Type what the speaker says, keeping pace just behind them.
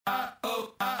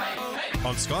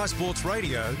On Sky Sports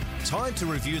Radio, time to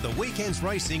review the weekend's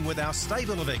racing with our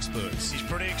stable of experts. He's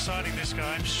pretty exciting, this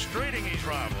guy, streeting his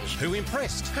rivals. Who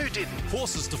impressed? Who didn't?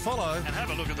 Horses to follow. And have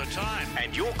a look at the time.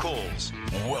 And your calls.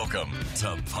 Welcome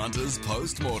to Punters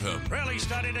Post Mortem. Really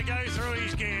starting to go through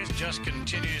his gears, just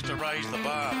continues to raise the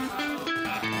bar.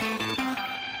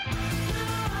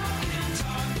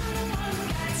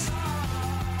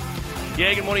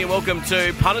 Yeah, good morning and welcome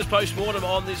to Punters Post Mortem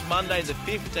on this Monday, the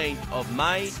 15th of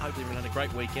May. Hopefully everyone had a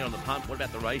great weekend on the punt. What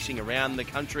about the racing around the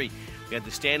country? We had the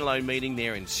standalone meeting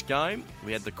there in Scone.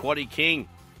 We had the Quaddie King,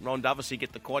 Ron Dufficy,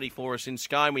 get the Quaddie for us in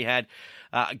Scone. We had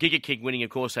Giga Kick winning, of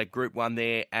course, at Group 1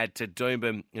 there at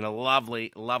Doomben in a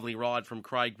lovely, lovely ride from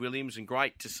Craig Williams. And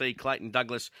great to see Clayton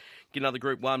Douglas get another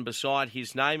Group 1 beside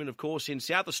his name. And, of course, in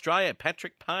South Australia,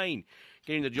 Patrick Payne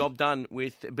getting the job done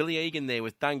with Billy Egan there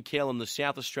with Dunkeld and the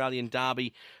South Australian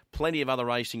Derby. Plenty of other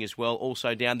racing as well.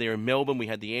 Also down there in Melbourne, we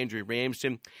had the Andrew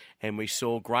Ramsden, and we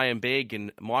saw Graham Begg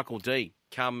and Michael D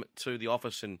come to the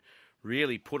office and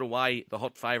really put away the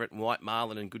hot favourite White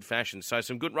Marlin in good fashion. So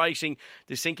some good racing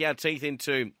to sink our teeth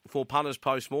into for Punters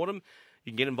Post Mortem.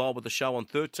 You can get involved with the show on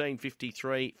 13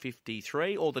 53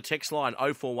 53 or the text line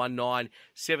 0419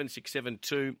 767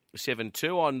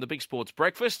 272 on the Big Sports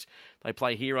Breakfast. They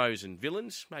play heroes and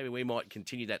villains. Maybe we might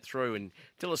continue that through and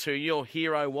tell us who your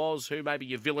hero was, who maybe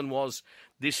your villain was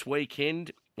this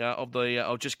weekend of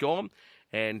just gone.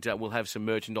 And we'll have some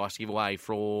merchandise to give away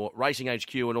for Racing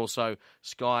HQ and also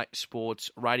Sky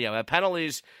Sports Radio. Our panel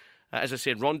is, as I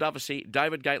said, Ron Dufficy,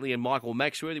 David Gatley and Michael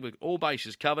Maxworthy with all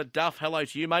bases covered. Duff, hello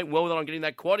to you, mate. Well done on getting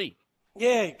that quaddie.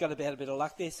 Yeah, had a bit of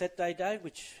luck there Saturday, Dave,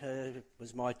 which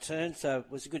was my turn. So it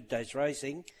was a good day's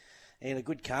racing and a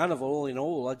good carnival all in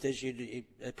all, as you'd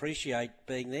appreciate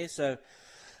being there. So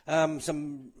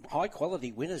some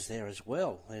high-quality winners there as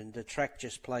well. And the track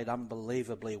just played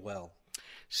unbelievably well.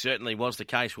 Certainly was the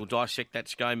case. We'll dissect that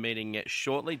Scone meeting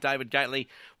shortly. David Gatley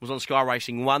was on Sky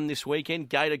Racing 1 this weekend.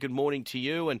 Gator, good morning to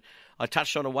you. And I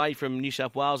touched on away from New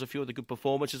South Wales, a few of the good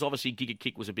performances. Obviously, Giga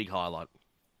Kick was a big highlight.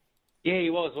 Yeah, he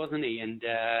was, wasn't he? And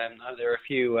there are a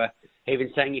few even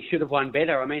saying he should have won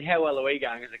better. I mean, how well are we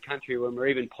going as a country when we're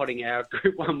even potting our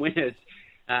Group 1 winners?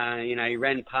 He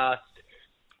ran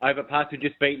overpassed, with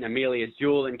just beaten Amelia's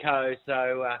Jewel and co.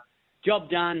 So job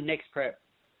done, next prep.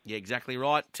 Yeah, exactly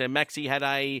right. Maxie had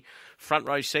a front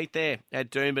row seat there at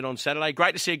Doomben on Saturday.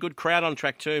 Great to see a good crowd on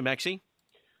track too, Maxie.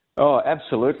 Oh,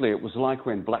 absolutely. It was like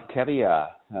when Black Caviar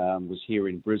was here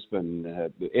in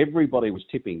Brisbane. Everybody was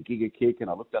tipping Giga Kick, and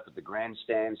I looked up at the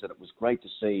grandstands, and it was great to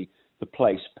see the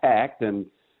place packed. And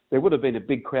there would have been a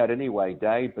big crowd anyway,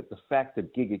 Dave, but the fact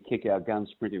that Giga Kick, our gun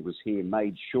sprinter, was here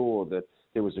made sure that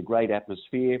there was a great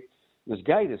atmosphere. As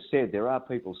Gator said, there are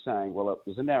people saying, well, it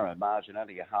was a narrow margin,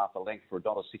 only a half a length for a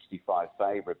 $1.65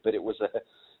 favourite, but it was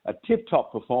a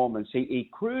tip-top performance. He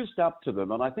cruised up to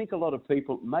them, and I think a lot of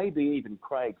people, maybe even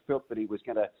Craig, felt that he was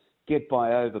going to get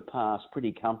by overpass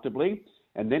pretty comfortably,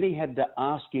 and then he had to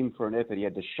ask him for an effort. He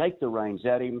had to shake the reins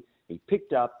at him. He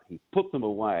picked up, he put them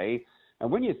away,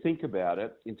 and when you think about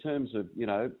it, in terms of,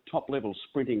 top-level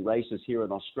sprinting races here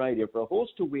in Australia, for a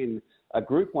horse to win a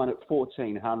Group 1 at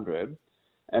 1,400,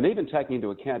 and even taking into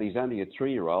account he's only a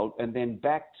 3-year-old, and then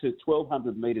back to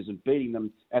 1,200 metres and beating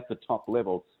them at the top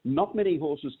level. Not many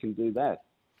horses can do that.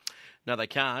 No, they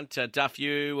can't. Duff,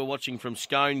 you were watching from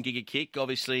Scone, Giga Kick.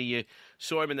 Obviously, you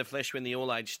saw him in the flesh win the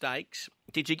All-Age Stakes.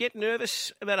 Did you get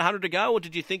nervous about 100 to go, or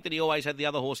did you think that he always had the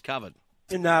other horse covered?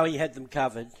 No, he had them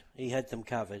covered.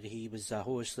 He was a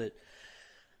horse that...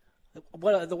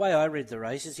 Well, the way I read the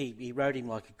races, he rode him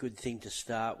like a good thing to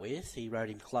start with. He rode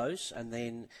him close, and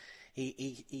then...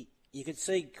 You could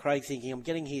see Craig thinking, I'm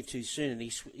getting here too soon, and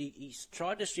he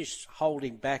tried to just hold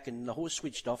him back, and the horse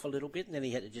switched off a little bit, and then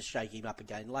he had to just shake him up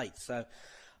again late. So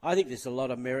I think there's a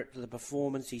lot of merit to the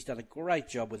performance. He's done a great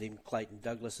job with him, Clayton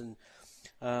Douglas, and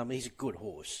he's a good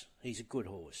horse.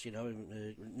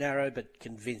 Narrow but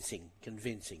convincing.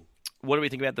 What do we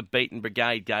think about the beaten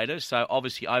Brigade Gator? So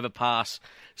obviously Overpass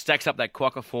stacks up that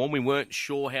quokka form. We weren't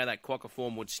sure how that quokka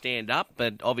form would stand up,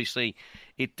 but obviously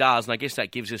it does. And I guess that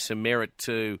gives us some merit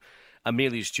to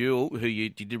Amelia's Jewel, who you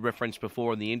did reference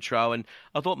before in the intro. And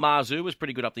I thought Marzu was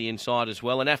pretty good up the inside as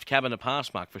well. And Aft Cabin a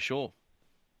pass mark for sure.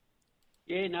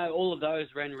 Yeah, no, all of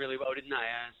those ran really well, didn't they?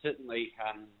 Certainly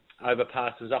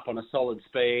Overpass was up on a solid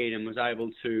speed and was able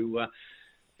to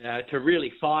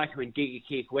really fight when Giga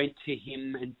Kick went to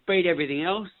him and beat everything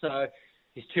else. So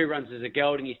his 2 runs as a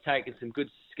gelding, he's taken some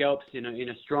good scalps in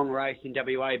a strong race in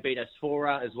WA, beat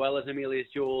Asphora as well as Amelia's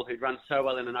Jewel, who'd run so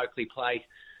well in an Oakley Plate.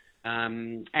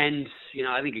 And,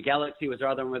 I think a Galaxy was the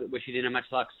other one where she didn't have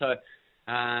much luck. So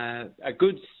a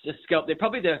good scalp. They're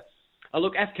probably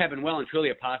look, Afcabin well and truly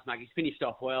a pass mark. He's finished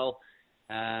off well.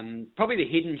 Probably the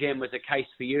hidden gem was a case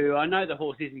for you. I know the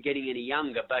horse isn't getting any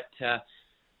younger, but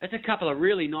it's a couple of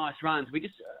really nice runs. We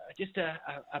just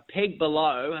a peg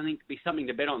below. I think it'd be something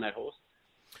to bet on that horse.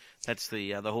 That's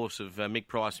the horse of Mick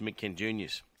Price and Mick Kent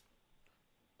Jr.'s.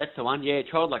 That's the one, yeah.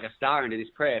 Trialled like a star into this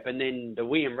prep. And then the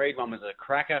William Reid one was a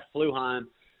cracker, flew home.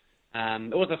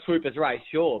 It was a swoopers race,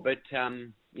 sure, but,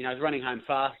 it was running home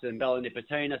faster than Bella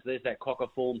Nipotina, so there's that cocker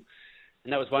form.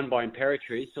 And that was won by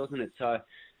Imperatrice, wasn't it? So,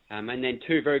 and then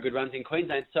 2 very good runs in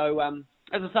Queensland. So,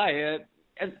 as I say,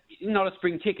 not a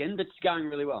spring chicken, but it's going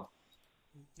really well.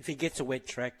 If he gets a wet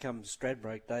track come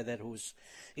Stradbroke Day, that horse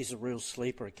is a real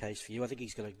sleeper case for you. I think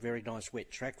he's got a very nice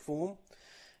wet track form.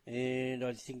 And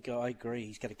I think I agree.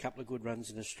 He's got a couple of good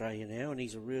runs in Australia now, and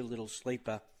he's a real little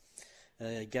sleeper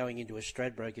going into a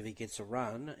Stradbroke if he gets a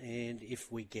run. And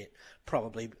if we get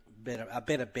probably a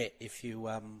better bet if you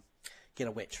get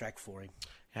a wet track for him.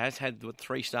 Has had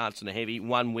 3 starts in a heavy,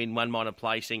 1 win, 1 minor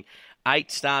placing, 8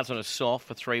 starts on a soft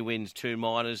for 3 wins, 2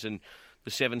 minors, and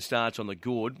the 7 starts on the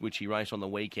good, which he raced on the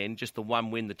weekend. Just the 1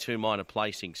 win, the 2 minor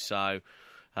placings. So,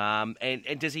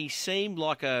 and does he seem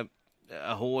like a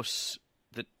horse?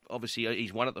 Obviously,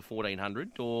 he's won at the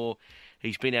 1400, or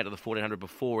he's been out of the 1400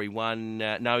 before. He won.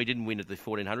 No, he didn't win at the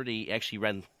 1400. He actually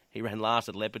ran last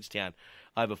at Leopardstown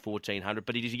over 1400.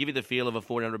 But does he give you the feel of a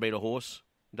 1400-metre horse,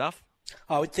 Duff?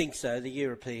 I would think so. The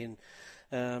European,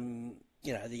 the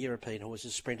European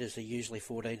horses, sprinters, are usually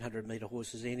 1400-metre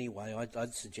horses anyway.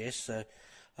 I'd suggest so.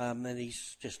 And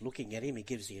he's just looking at him. He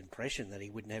gives the impression that he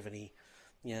wouldn't have any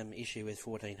issue with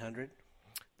 1400.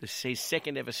 This is his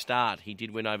second ever start. He did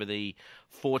win over the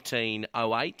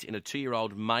 1408 in a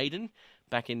 2-year-old maiden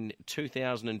back in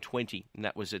 2020, and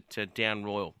that was at Down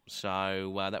Royal.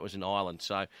 So that was in Ireland.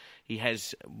 So he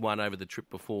has won over the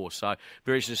trip before. So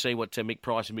very interesting to see what Mick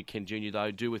Price and Mick Kent Jr. though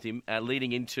do with him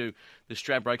leading into the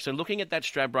Stradbroke. So looking at that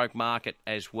Stradbroke market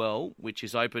as well, which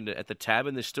is open at the tab,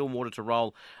 and there's still water to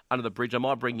roll under the bridge. I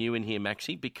might bring you in here,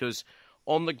 Maxie, because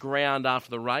on the ground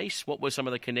after the race, what were some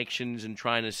of the connections and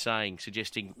trainers saying,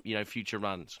 suggesting future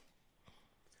runs?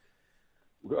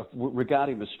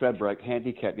 Regarding the Stradbroke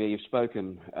handicap, you've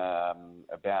spoken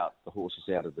about the horses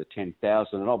out of the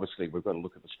 10,000, and obviously we've got to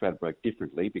look at the Stradbroke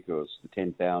differently because the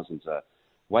 10,000s are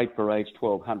weight for age,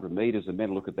 1,200 metres, and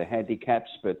then look at the handicaps.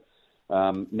 But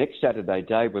next Saturday,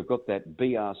 Dave, we've got that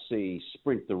BRC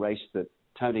Sprint, the race that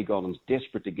Tony Gollan's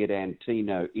desperate to get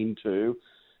Antino into.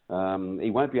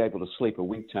 He won't be able to sleep a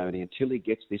wink, Tony, until he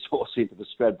gets this horse into the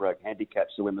Stradbroke handicap.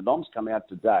 So when the noms come out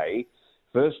today,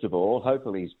 first of all,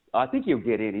 hopefully I think he'll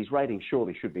get in. His rating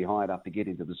surely should be high enough to get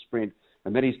into the sprint,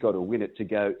 and then he's got to win it to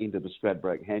go into the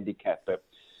Stradbroke handicap. But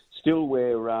still,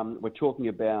 we're talking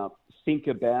about Think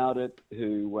About It,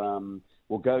 who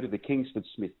will go to the Kingsford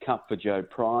Smith Cup for Joe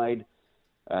Pride.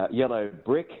 Yellow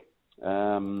Brick.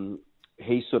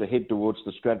 He sort of head towards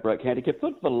the Stradbroke handicap. I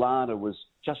thought Villana was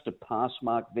just a pass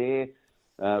mark there,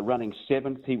 running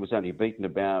 7th. He was only beaten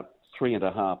about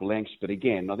 3.5 lengths. But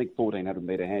again, I think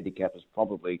 1,400-metre handicap is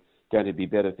probably going to be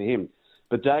better for him.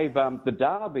 But Dave, the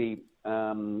Derby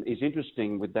is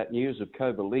interesting with that news of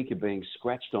Kovalika being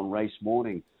scratched on race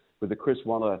morning with the Chris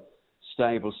Waller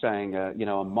stable saying,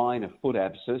 a minor foot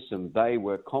abscess, and they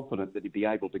were confident that he'd be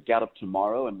able to gallop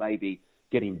tomorrow and maybe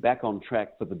get him back on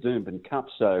track for the Doomben Cup.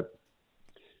 So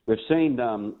we've seen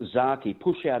Zaki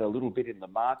push out a little bit in the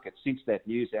market since that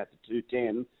news out to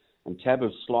 210, and Tab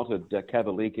have slotted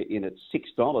Kavalika in at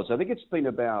 $6. I think it's been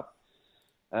about,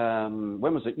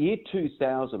 when was it? Year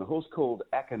 2000, a horse called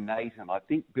Akhenaten. I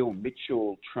think Bill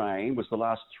Mitchell trained, was the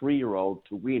last 3-year-old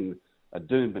to win a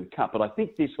Doomben Cup. But I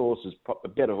think this horse is a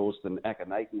better horse than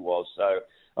Akhenaten was. So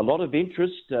a lot of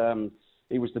interest.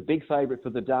 He was the big favourite for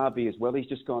the Derby as well. He's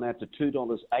just gone out to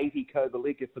 $2.80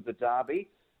 Kovalika for the Derby,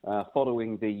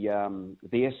 following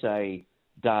the SA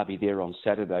Derby there on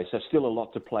Saturday. So still a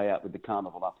lot to play out with the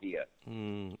Carnival up here.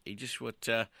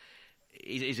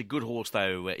 He's a good horse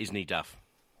though, isn't he, Duff?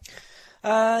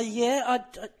 I'm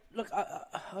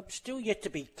still yet to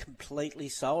be completely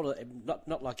sold.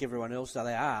 Not like everyone else, though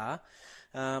they are.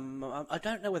 I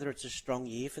don't know whether it's a strong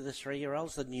year for the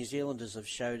 3-year-olds. The New Zealanders have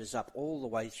showed us up all the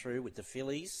way through with the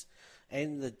fillies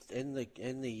and the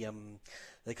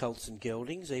Colts and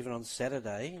Geldings, even on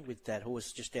Saturday with that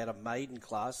horse just out of maiden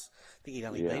class. I think he'd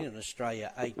only been in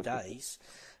Australia 8 days,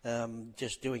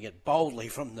 just doing it boldly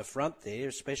from the front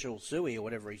there. Special Suey or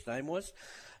whatever his name was.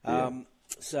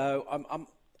 So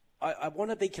I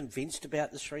want to be convinced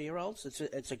about the 3-year-olds.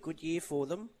 It's a good year for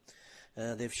them.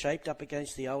 They've shaped up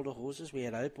against the older horses. We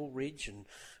had Opal Ridge and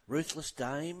Ruthless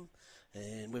Dame.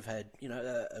 And we've had,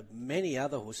 many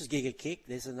other horses. Giga Kick,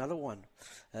 there's another one.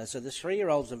 So the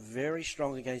 3-year-olds are very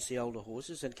strong against the older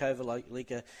horses, and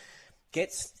Kovalika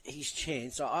gets his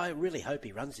chance. I really hope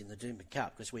he runs in the Doomben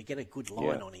Cup because we get a good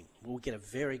line on him. We'll get a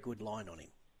very good line on him.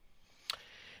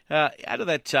 Out of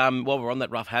that, while we're on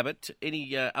that Rough Habit,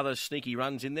 any other sneaky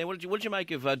runs in there? What did you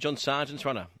make of John Sargent's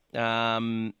runner?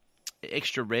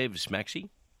 Extra Revs, Maxie?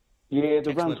 Yeah,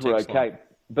 the runs were okay.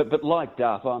 But like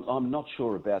Duff, I'm not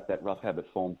sure about that Rough Habit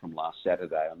form from last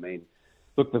Saturday. I mean,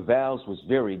 look, the Vows was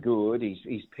very good.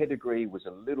 His pedigree was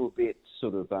a little bit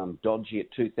sort of dodgy at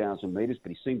 2,000 metres,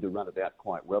 but he seemed to run it out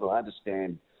quite well. I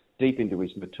understand deep into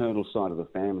his maternal side of the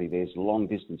family, there's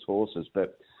long-distance horses,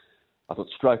 but I thought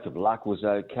Stroke of Luck was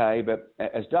okay. But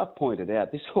as Duff pointed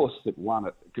out, this horse that won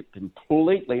it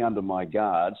completely under my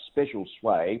guard, Special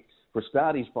Sway. For a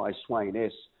start, he's by Swain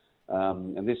S.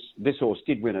 And this horse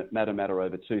did win at Matamata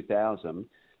over 2,000,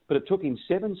 but it took him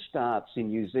 7 starts in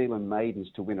New Zealand maidens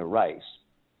to win a race.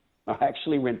 I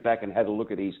actually went back and had a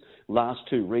look at his last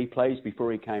 2 replays before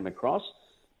he came across.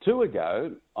 2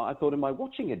 ago, I thought, am I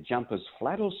watching a jumper's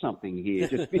flat or something here,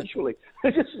 just visually,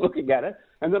 just looking at it?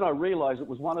 And then I realised it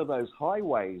was one of those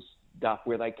highways, Duff,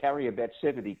 where they carry about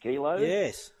 70 kilos.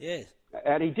 Yes.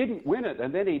 And he didn't win it,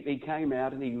 and then he came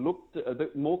out and he looked a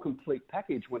bit more complete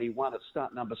package when he won at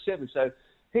start number 7. So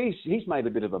he's made a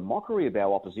bit of a mockery of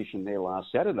our opposition there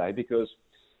last Saturday because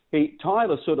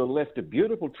Tyler sort of left a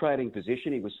beautiful trading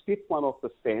position. He was 5th one off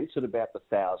the fence at about the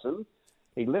 1,000.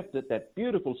 He left at that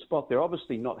beautiful spot. They're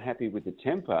obviously not happy with the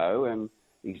tempo, and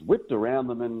he's whipped around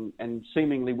them and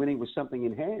seemingly winning with something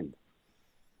in hand.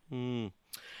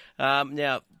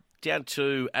 Now, down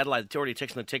to Adelaide, it's already a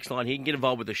text on the text line here. You can get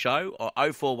involved with the show,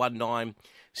 0419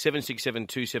 767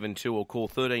 272 or call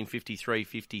 1353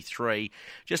 53.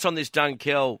 Just on this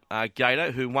Dunkell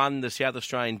Gator, who won the South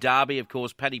Australian Derby, of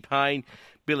course, Paddy Payne,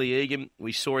 Billy Egan.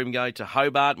 We saw him go to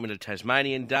Hobart and win a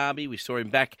Tasmanian Derby. We saw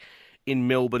him back in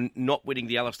Melbourne, not winning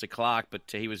the Alistair Clark, but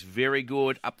he was very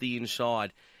good up the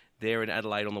inside there in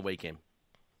Adelaide on the weekend.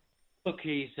 Look,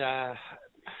 he's...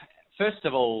 First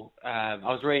of all, I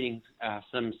was reading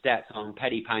some stats on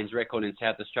Paddy Payne's record in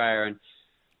South Australia, and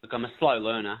look, I'm a slow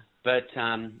learner, but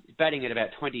batting at about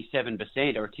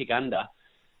 27% or a tick under,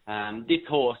 this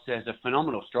horse has a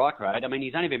phenomenal strike rate. I mean,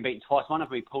 he's only been beaten twice. One of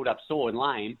them he pulled up sore and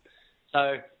lame.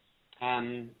 So,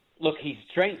 look, his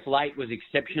strength late was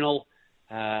exceptional.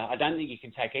 I don't think you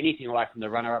can take anything away from the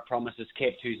runner-up Promises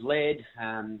Kept, who's led.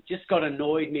 Just got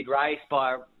annoyed mid-race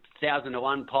by 1,000 to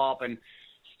 1 pop and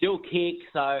still kick.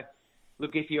 So,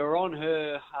 look, if you're on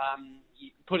her,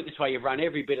 put it this way, you've run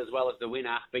every bit as well as the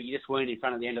winner, but you just weren't in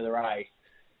front at the end of the race.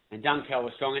 And Dunkell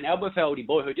was strong. And Alberfeldy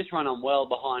Boy, who just ran on well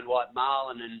behind White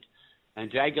Marlin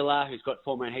and Jagular, who's got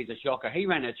form and he's a shocker. He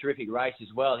ran a terrific race as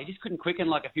well. He just couldn't quicken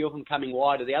like a few of them coming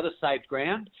wide of the other saved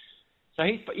ground. So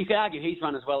you could argue he's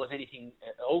run as well as anything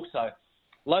also.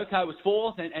 Loco was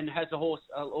 4th and has a horse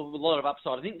a lot of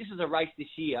upside. I think this is a race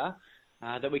this year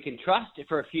that we can trust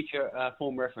for a future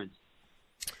form reference.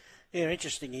 Yeah,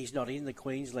 interesting he's not in the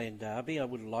Queensland Derby. I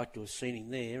would have liked to have seen him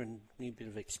there and a bit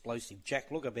of explosive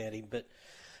Jack look about him. But,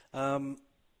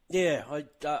 yeah,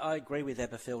 I agree with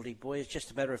Aberfeldy Boy. It's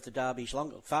just a matter if the Derby's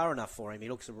far enough for him. He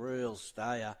looks a real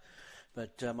stayer.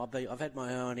 But I've had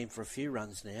my eye on him for a few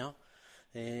runs now.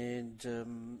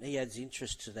 And he adds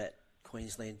interest to that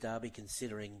Queensland Derby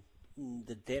considering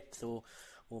the depth or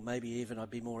maybe even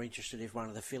I'd be more interested if one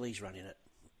of the fillies running it.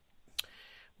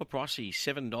 What price is he?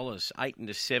 $7, 8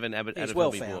 into 7. He's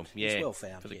well found. Yeah, he's well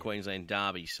found for the Queensland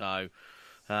Derby. So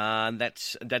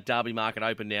that Derby market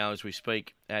open now as we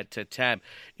speak at Tab.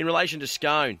 In relation to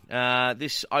Scone,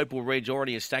 this Opal Red's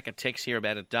already a stack of texts here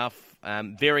about a Duff.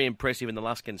 Very impressive in the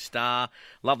Luskin Star.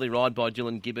 Lovely ride by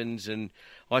Dylan Gibbons, and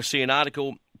I see an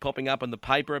article popping up in the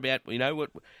paper about what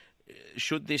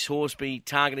should this horse be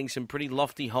targeting some pretty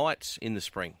lofty heights in the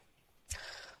spring.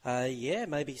 Yeah,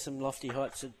 maybe some lofty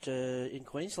heights in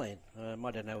Queensland. I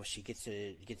don't know if she gets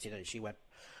in it.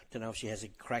 Don't know if she has a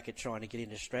crack at trying to get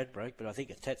into Stradbroke, but I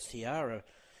think Tats Tiara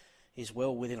is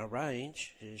well within a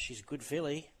range. She's a good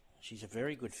filly. She's a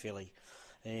very good filly.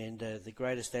 And the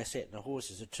greatest asset in a horse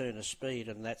is a turn of speed,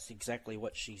 and that's exactly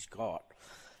what she's got.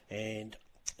 And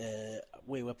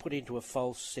we were put into a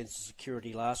false sense of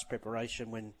security last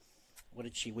preparation when, what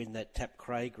did she win, that Tap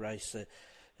Craig race?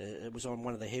 It was on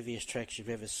one of the heaviest tracks you've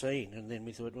ever seen, and then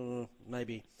we thought,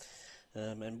 maybe...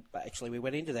 and actually we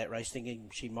went into that race thinking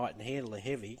she mightn't handle a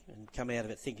heavy and come out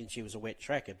of it thinking she was a wet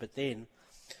tracker. But then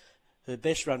her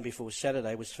best run before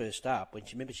Saturday was first up.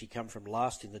 Remember she come from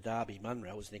last in the Derby Munro.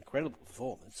 It was an incredible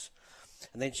performance.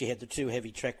 And then she had the 2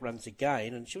 heavy track runs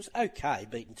again, and she was okay,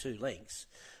 beaten 2 lengths.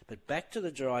 But back to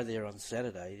the dry there on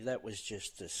Saturday, that was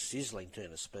just a sizzling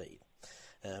turn of speed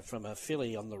from a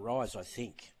filly on the rise, I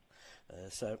think.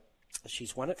 So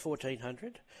she's won at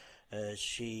 1,400.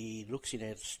 She looks in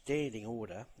outstanding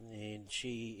order, and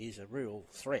she is a real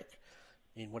threat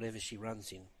in whatever she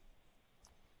runs in.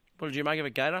 What did you make of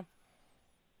it, Gator?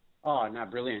 Oh, no,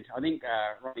 brilliant. I think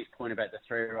Ronnie's point about the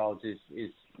 3-year-olds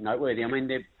is noteworthy. I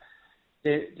mean,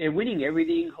 they're winning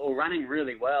everything or running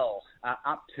really well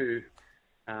up to,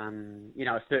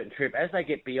 a certain trip. As they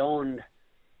get beyond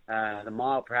the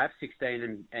mile, perhaps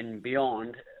 16 and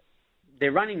beyond,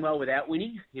 they're running well without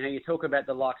winning. You talk about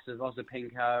the likes of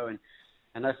Ozapenko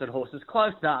and those sort of horses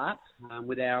close up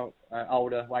with our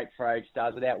older weight for age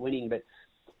stars without winning. But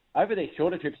over these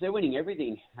shorter trips, they're winning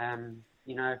everything.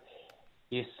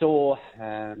 You saw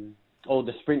all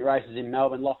the sprint races in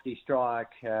Melbourne, Lofty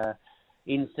Strike,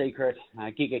 In Secret,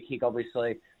 Giga Kick,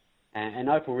 obviously, and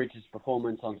Opal Ridge's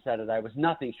performance on Saturday was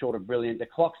nothing short of brilliant. The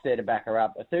clock's there to back her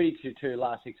up. A 32.2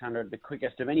 last 600, the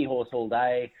quickest of any horse all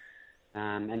day,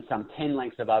 and some 10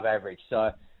 lengths above average.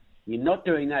 So you're not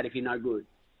doing that if you're no good.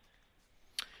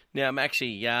 Now,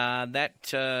 Maxie, that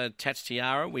Tats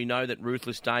Tiara, we know that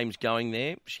Ruthless Dame's going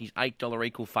there. She's $8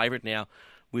 equal favourite now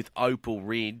with Opal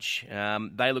Ridge.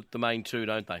 They look the main two,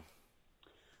 don't they?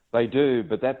 They do,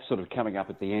 but that's sort of coming up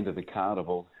at the end of the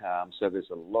carnival. So there's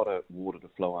a lot of water to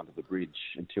flow under the bridge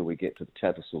until we get to the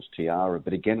Tattersalls Tiara.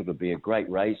 But again, it'll be a great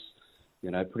race.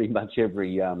 Pretty much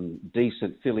every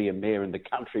decent filly and mare in the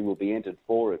country will be entered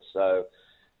for it. So,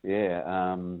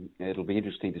 it'll be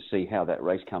interesting to see how that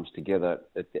race comes together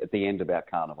at the end of our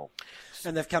carnival.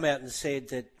 And they've come out and said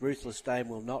that Ruthless Dame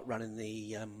will not run in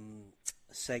the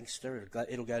Sangster.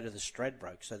 It'll go to the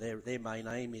Stradbroke. So their main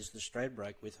aim is the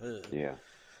Stradbroke with her. Yeah.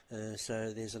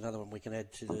 So there's another one we can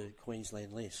add to the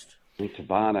Queensland list.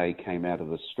 Tavane came out of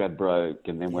the Stradbroke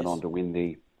and then went on to win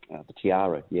the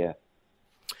Tiara, yeah.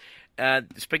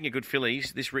 Speaking of good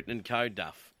fillies, this Written and Co.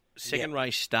 Duff. Second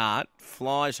race start,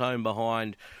 flies home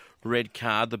behind Red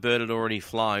Card. The bird had already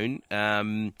flown.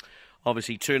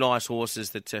 Obviously, two nice horses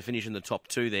that finish in the top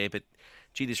two there, but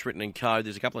gee, this Written and Co.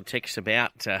 There's a couple of texts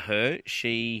about her.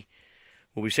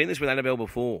 Well, we've seen this with Annabelle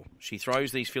before. She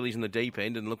throws these fillies in the deep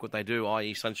end, and look what they do,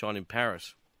 i.e. Sunshine in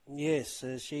Paris. Yes,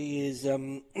 she is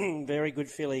very good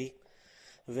filly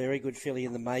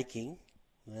in the making.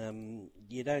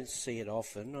 You don't see it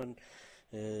often,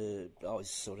 and I was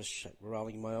sort of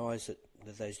rolling my eyes at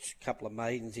those couple of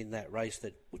maidens in that race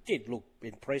that did look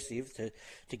impressive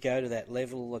to go to that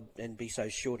level and be so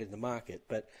short in the market.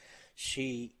 But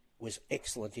she was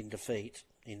excellent in defeat,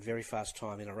 in very fast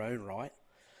time in her own right.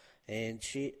 And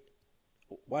she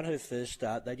won her first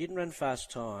start. They didn't run fast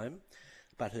time,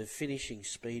 but her finishing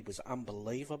speed was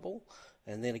unbelievable.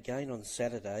 And then again on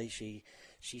Saturday,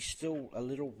 she's still a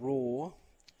little raw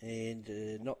and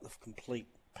not the complete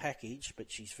package,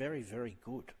 but she's very, very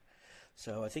good.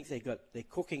 So I think they're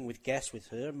cooking with gas with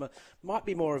her. Might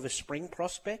be more of a spring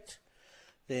prospect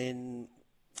than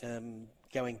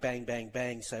going bang, bang,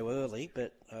 bang so early,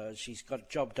 but she's got a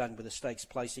job done with the stakes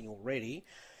placing already,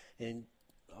 and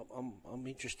I'm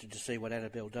interested to see what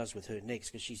Annabelle does with her next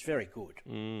because she's very good.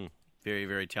 Very,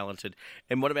 very talented.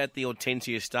 And what about the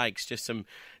Hortensia Stakes? Just some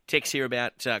text here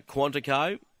about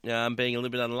Quantico being a little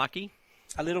bit unlucky.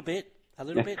 A little bit. A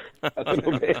little bit.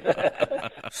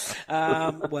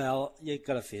 Well, you've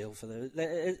got to feel for them.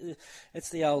 It's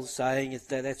the old saying,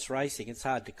 that's racing. It's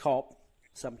hard to cop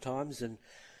sometimes, and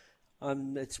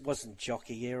it wasn't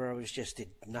jockey era. It was just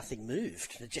nothing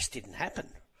moved. It just didn't happen.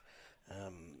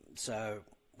 So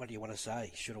what do you want to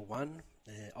say? Should have won,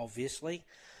 obviously,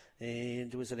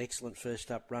 and it was an excellent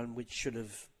first up run, which should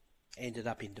have ended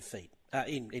up in defeat.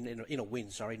 In a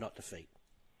win, sorry, not defeat.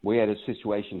 We had a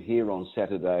situation here on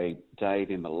Saturday,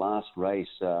 Dave, in the last race.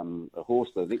 A horse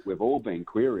that I think we've all been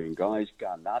querying, guys,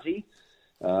 Garnati,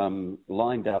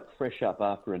 lined up fresh up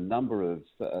after a number of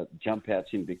jump outs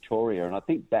in Victoria, and I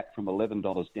think back from $11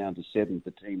 down to $7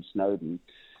 for Team Snowden.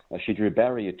 She drew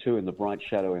barrier 2 in the Bright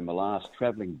Shadow in the last,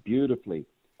 travelling beautifully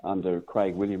under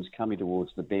Craig Williams, coming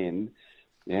towards the bend,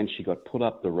 and she got put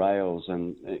up the rails.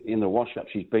 And in the wash-up,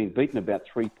 she's been beaten about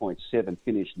 3.7,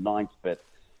 finished 9th, but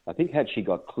I think had she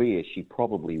got clear, she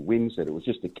probably wins it. It was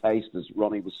just a case, as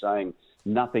Ronnie was saying,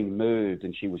 nothing moved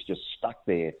and she was just stuck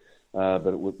there. But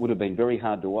it would have been very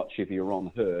hard to watch if you were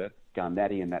on her,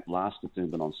 Garnati, in that last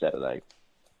attunement on Saturday.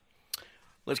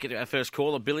 Let's get to our first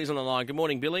caller. Billy's on the line. Good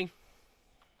morning, Billy.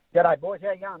 G'day, boys.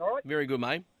 How you going? All right? Very good,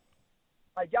 mate.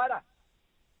 Hey, Jada.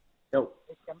 Yo.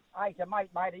 It's a mate,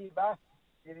 Eva.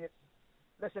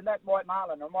 Listen, that White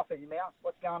Marlin, I'm off in your mouth.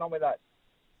 What's going on with that?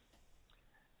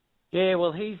 Yeah,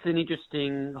 well, he's an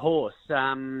interesting horse,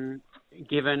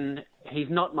 given he's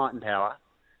not Might and Power,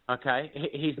 okay?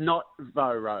 He's not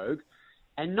Vo Rogue,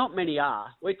 and not many are.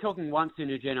 We're talking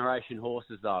once-in-a-generation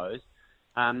horses, those.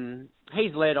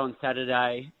 He's led on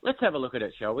Saturday. Let's have a look at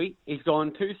it, shall we? He's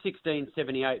gone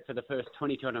 2:16.78 for the first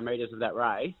 2,200 metres of that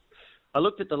race. I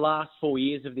looked at the last 4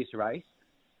 years of this race.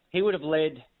 He would have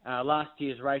led last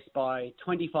year's race by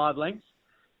 25 lengths,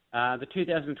 the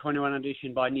 2021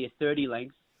 edition by near 30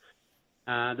 lengths,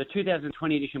 the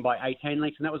 2020 edition by 18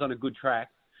 lengths, and that was on a good track,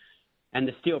 and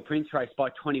the Steel Prince race by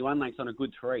 21 lengths on a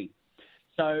good 3.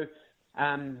 So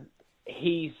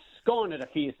he's gone at a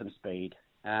fearsome speed.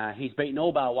 He's beaten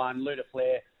all bar one, Luda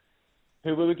Flair,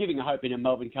 who we were giving a hope in a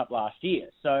Melbourne Cup last year.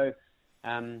 So,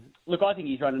 look, I think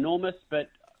he's run enormous, but,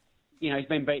 you know, he's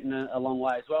been beaten a long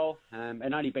way as well,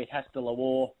 and only beat Hasta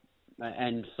Lawar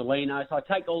and Celino. So I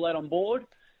take all that on board.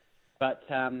 But,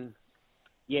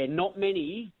 yeah, not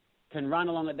many can run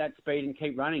along at that speed and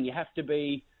keep running. You have to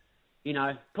be, you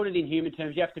know, put it in human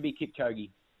terms, you have to be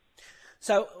Kipchoge.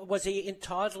 So was he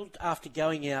entitled, after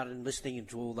going out and listening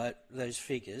to all those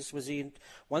figures,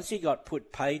 once he got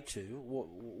paid to,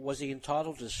 was he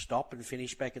entitled to stop and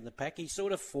finish back in the pack? He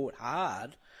sort of fought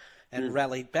hard and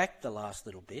rallied back the last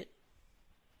little bit.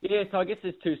 Yeah, so I guess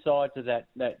there's two sides to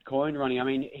that coin, Ronnie. I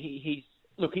mean, he's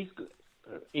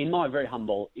in my very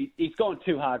humble, he's gone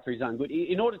too hard for his own good.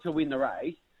 In order to win the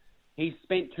race, he's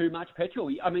spent too much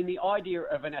petrol. I mean, the idea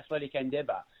of an athletic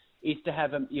endeavour is to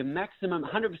have your maximum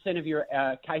 100% of your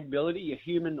capability, your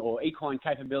human or equine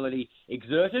capability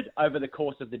exerted over the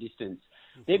course of the distance.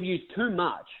 They've used too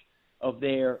much of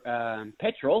their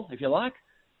petrol, if you like,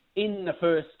 in the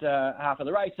first half of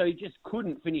the race, so he just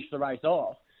couldn't finish the race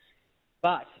off.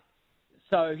 But,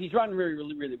 so he's run really,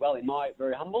 really, really well in my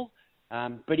very humble,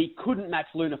 but he couldn't match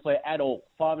Luna Flair at all.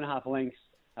 5.5 lengths,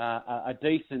 a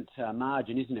decent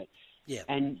margin, isn't it? Yeah.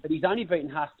 But he's only beaten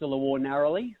Hasta Lawar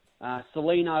narrowly.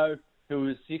 Celino, who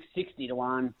was 60 to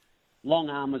 1, Long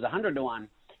Arm was 100 to 1.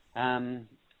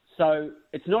 So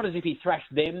it's not as if he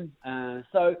thrashed them.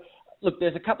 So, look,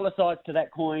 there's a couple of sides to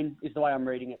that coin, is the way I'm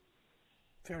reading it.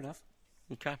 Fair enough.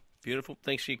 Okay, beautiful.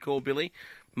 Thanks for your call, Billy.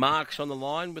 Mark's on the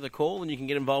line with a call, and you can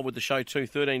get involved with the show too.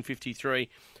 1353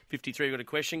 53. Got a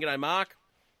question? G'day, Mark.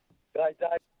 G'day,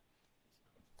 Dave.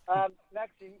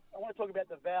 Maxie, I want to talk about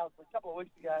the vows. A couple of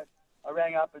weeks ago, I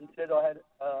rang up and said I had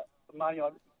some money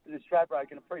on the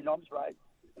Stradbroke in a pre-noms race,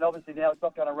 and obviously now it's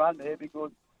not going to run there because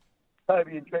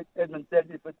Toby and Edmund said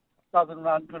if it doesn't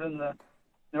run good in the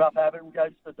rough habit and goes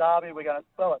to the Derby, we're going to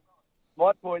sell it.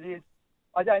 My point is,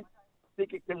 I don't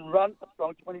think it can run a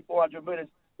strong 2,400 metres,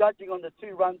 judging on the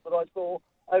 2 runs that I saw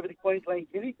over the Queensland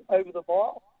Guineas, over the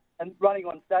mile, and running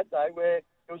on Saturday where it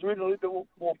was really a little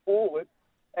bit more forward,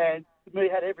 and to me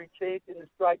had every chance in the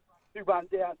straight to run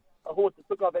down a horse that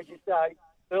took off, as you say,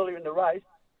 earlier in the race.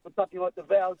 But something like the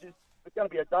Vows is going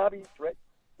to be a Derby threat,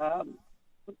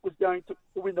 was going to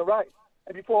win the race.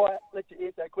 And before I let you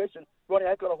answer that question, Ronnie,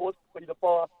 I've got a horse for you to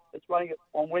fire that's running it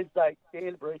on Wednesday at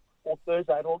Canterbury or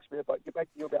Thursday at Hawkesbury. If I can get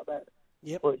back to you about that.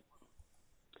 Yep. Please.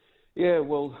 Yeah,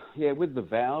 well, yeah, with the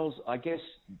Vows, I guess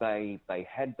they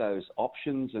had those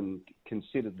options and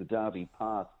considered the Derby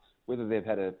path. Whether they've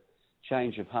had a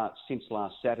change of heart since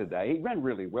last Saturday, he ran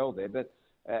really well there, but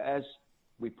as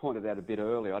we pointed out a bit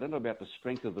earlier, I don't know about the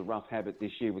strength of the rough habit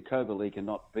this year with Kovalika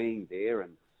not being there.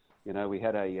 And, you know, we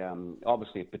had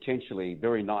obviously a potentially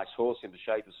very nice horse in the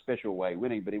shape of Special Way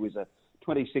winning, but he was a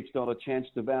 $26 chance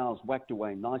to Vows, whacked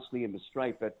away nicely in the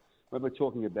straight. But when we're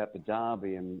talking about the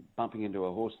Derby and bumping into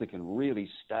a horse that can really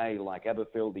stay like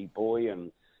Aberfeldy Boy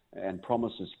and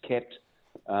Promises Kept,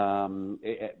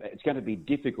 it's going to be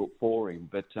difficult for him.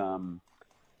 But,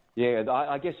 yeah,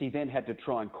 I guess he then had to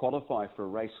try and qualify for a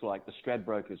race like the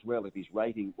Stradbroke as well if his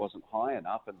rating wasn't high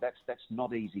enough, and that's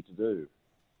not easy to do.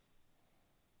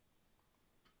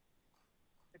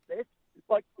 It's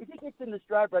like, if he gets in the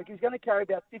Stradbroke, he's going to carry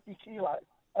about 50 kilos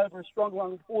over a strong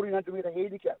long 1,400 metre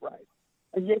handicap race.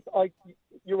 And yes,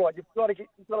 you're right, you've got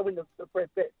to win the Fred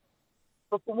Bet.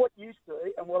 But from what you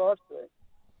see and what I've seen,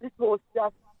 this horse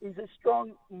just is a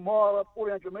strong mile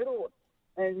 1,400 metre horse,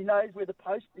 and he knows where the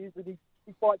post is, and he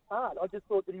fights hard. I just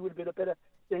thought that he would have been a better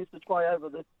chance to try over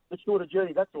the shorter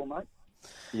journey. That's all, mate.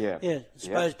 Yeah. I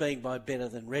suppose being by better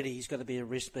than ready, he's got to be a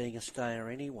risk being a stayer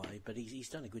anyway. But he's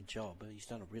done a good job. He's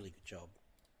done a really good job.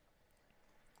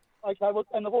 Okay, well,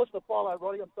 and the horse to follow,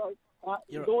 Roddy, I'm sorry.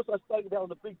 The horse I spoke about on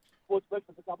the big sports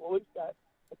breakfast a couple of weeks ago,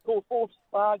 it's called Fourth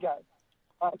Spargo.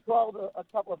 It trialled a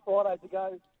couple of Fridays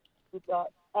ago with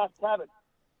Ash Cabot.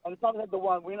 And it's not had the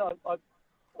one win. I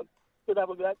could have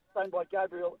a look at that, trained by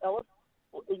Gabriel Ellis,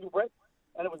 or Eagle Brett,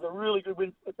 and it was a really good win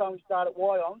at the time we started at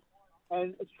Wyong.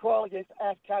 And it's trial against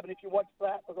Ash Cabin. If you watch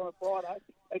that, it was on a Friday.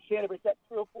 And Canterbury sat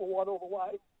 3 or 4 wide all the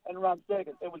way and run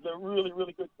second. It was a really,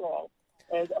 really good trial.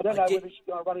 And I don't know whether she's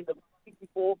going to run into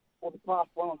 64 or the Class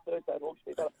 1 on Thursday,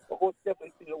 Hawkesby, but the horse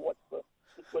definitely needs to watch this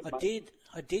week,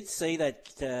 I did see that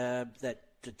the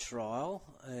trial,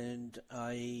 and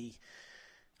I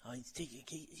think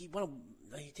he won.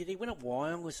 Did he win at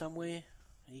Wyong or somewhere?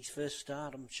 His first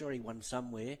start, I'm sure he won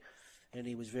somewhere, and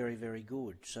he was very, very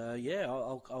good. So yeah,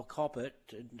 I'll cop it.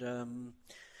 And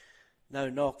no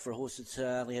knock for a horse that's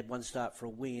only had one start for a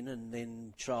win, and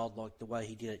then trialled like the way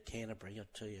he did at Canterbury. I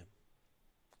tell you.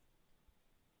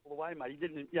 All the way, mate. He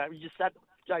didn't. He just sat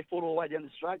Jay Ford all the way down the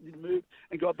straight, didn't move,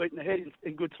 and got beaten the head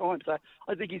in good time. So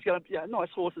I think he's going to be a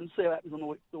nice horse, and see what happens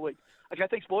on the week. Okay,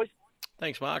 thanks, boys.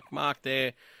 Thanks, Mark. Mark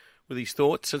there with his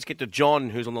thoughts. Let's get to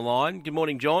John, who's on the line. Good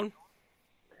morning, John.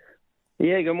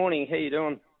 Yeah, good morning. How you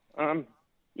doing? I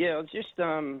was just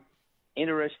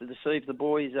interested to see if the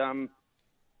boys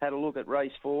had a look at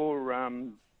race 4,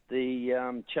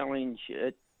 the challenge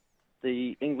at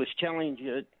the English Challenge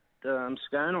at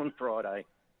Scone on Friday.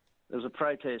 There was a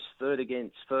protest third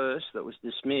against first that was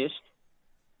dismissed,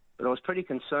 but I was pretty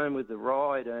concerned with the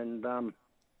ride and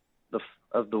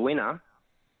of the winner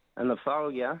and the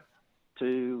failure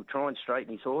to try and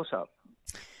straighten his horse up.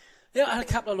 Yeah, I had a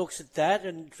couple of looks at that,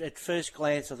 and at first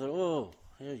glance I thought, oh,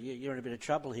 you're in a bit of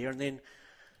trouble here. And then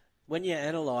when you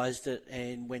analysed it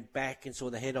and went back and saw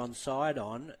the head-on,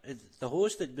 side-on, the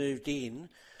horse that moved in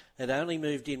had only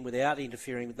moved in without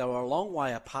interfering. They were a long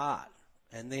way apart.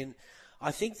 And then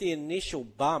I think the initial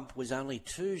bump was only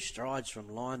 2 strides from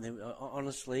line.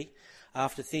 Honestly,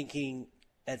 after thinking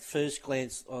at first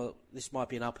glance, oh, this might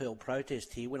be an uphill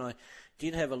protest here, when I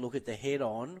did have a look at the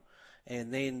head-on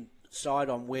and then side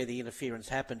on where the interference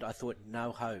happened, I thought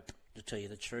no hope, to tell you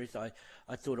the truth. I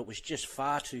thought it was just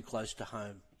far too close to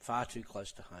home.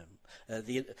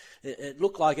 It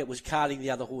looked like it was carting the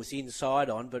other horse inside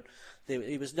on, but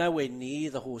it was nowhere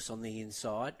near the horse on the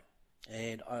inside.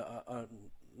 And I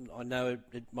know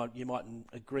you mightn't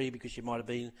agree because you might have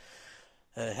been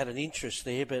had an interest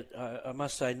there, but I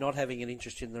must say, not having an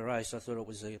interest in the race, I thought it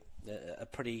was a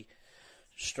pretty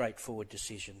straightforward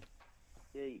decision.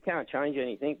 Yeah, you can't change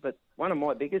anything, but one of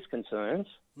my biggest concerns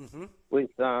with,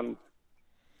 what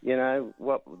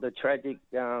the tragic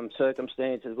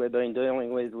circumstances we've been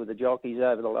dealing with the jockeys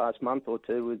over the last month or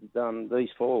two with these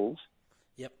falls.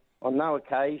 Yep. On no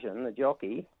occasion, the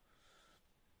jockey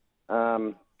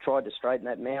tried to straighten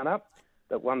that mount up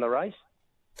that won the race.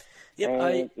 Yep,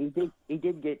 and he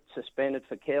did get suspended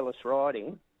for careless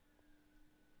riding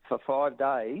for 5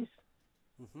 days.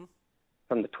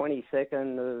 From the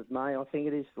 22nd of May, I think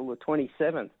it is, till the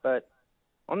 27th. But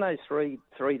on those three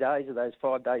days of those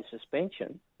 5 days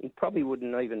suspension, he probably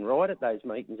wouldn't even ride at those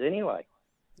meetings anyway.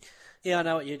 Yeah, I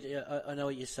know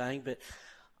what you're saying, but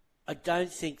I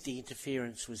don't think the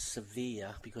interference was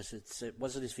severe because it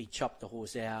wasn't as if he chopped the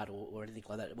horse out or anything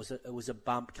like that. It was a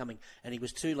bump coming, and he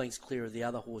was 2 lengths clear of the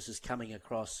other horses coming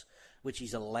across, which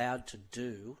he's allowed to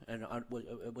do, and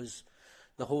it was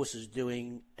the horses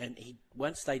doing, and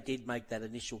once they did make that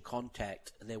initial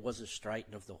contact, there was a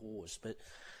straighten of the horse. But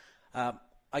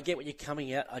I get what you're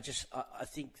coming at. I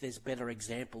think there's better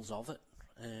examples of it,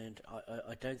 and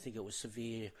I don't think it was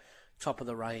severe, top of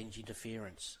the range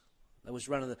interference. It was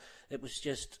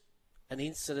just an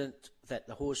incident that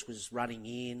the horse was running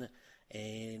in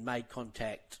and made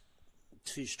contact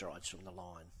 2 strides from the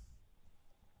line.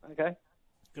 Okay.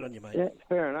 Good on you, mate. Yeah,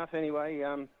 fair enough. Anyway,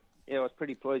 I was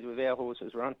pretty pleased with our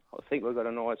horse's run. I think we've got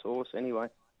a nice horse anyway.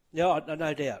 No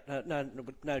doubt. No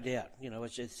doubt.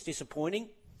 It's disappointing,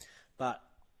 but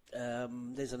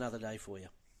there's another day for you.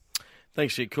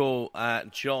 Thanks for your call,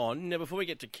 John. Now, before we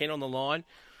get to Ken on the line,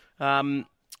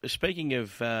 speaking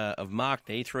of Mark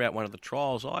there, he threw out one of the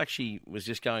trials. I actually was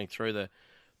just going through the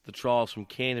trials from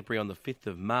Canterbury on the 5th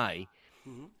of May.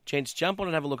 Gents, jump on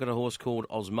and have a look at a horse called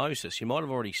Osmosis. You might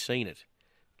have already seen it.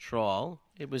 Trial.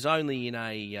 It was only in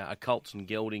a Colts and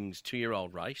Geldings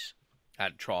 2-year-old race,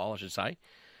 trial, I should say.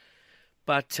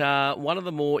 But one of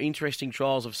the more interesting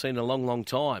trials I've seen in a long, long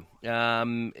time.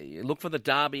 Look for the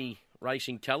Derby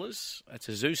Racing colours. It's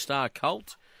a Zoustar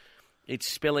Colt. Its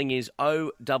spelling is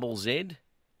OZZMOSIS.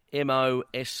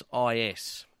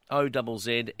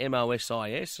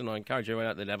 OZZMOSIS, and I encourage everyone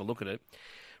out there to have a look at it.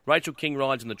 Rachel King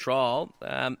rides in the trial.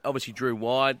 Obviously drew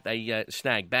wide. They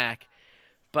snagged back.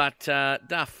 But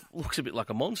Duff looks a bit like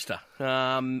a monster.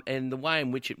 And the way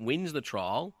in which it wins the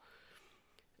trial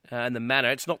and the manner,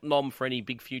 it's not nom for any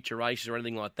big future races or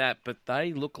anything like that, but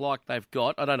they look like they've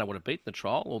got, I don't know what it beat in the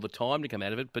trial or the time to come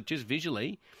out of it, but just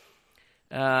visually,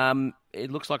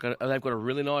 It looks like they've got a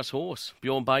really nice horse,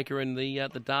 Bjorn Baker and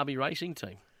the Derby racing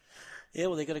team. Yeah,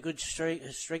 well, they've got a good string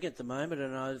at the moment,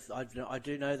 and I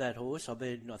do know that horse. I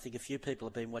think a few people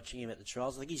have been watching him at the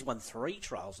trials. I think he's won 3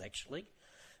 trials, actually,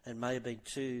 and may have been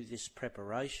 2 this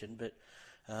preparation, but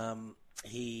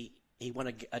he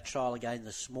won a trial again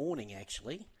this morning,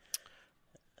 actually.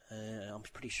 I'm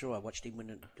pretty sure I watched him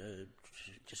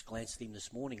just glanced at him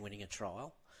this morning winning a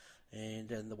trial, and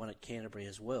the one at Canterbury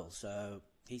as well. So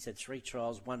he's had 3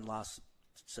 trials, one last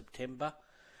September,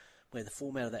 where the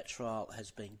format of that trial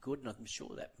has been good, and I'm sure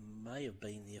that may have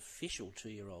been the official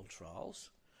 2-year-old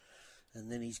trials.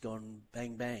 And then he's gone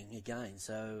bang, bang again.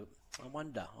 So I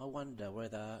wonder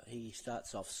whether he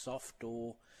starts off soft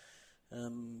or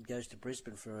goes to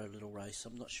Brisbane for a little race.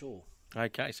 I'm not sure.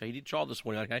 Okay, so he did trial this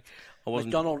morning, okay.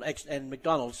 McDonald,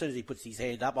 as soon as he puts his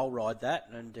hand up, I'll ride that.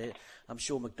 And I'm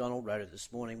sure McDonald rode it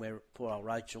this morning, where poor old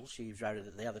Rachel, she rode it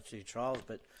at the other 2 trials.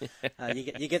 But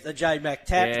you get the J Mac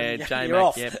tap, and you're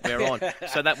off. Yeah, we're on.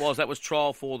 So that was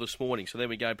trial 4 this morning. So there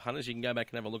we go, punters. You can go back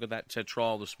and have a look at that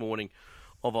trial this morning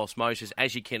of Osmosis,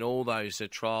 as you can all those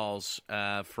trials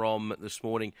from this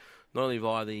morning, not only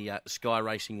via the Sky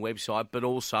Racing website, but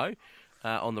also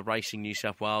on the Racing New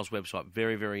South Wales website.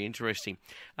 Very, very interesting.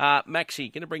 Maxie,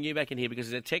 going to bring you back in here because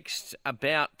there's a text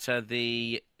about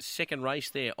the second race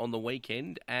there on the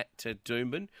weekend at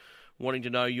Doomben, wanting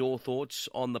to know your thoughts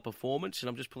on the performance. And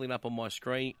I'm just pulling up on my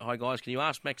screen. Hi, guys. Can you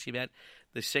ask Maxie about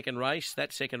the second race?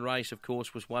 That second race, of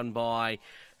course, was won by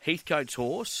Heathcote's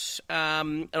horse.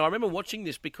 And I remember watching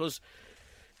this because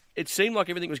it seemed like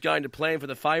everything was going to plan for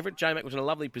the favourite. J-Mac was in a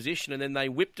lovely position, and then they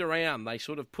whipped around. They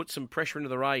sort of put some pressure into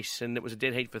the race, and it was a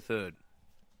dead heat for third.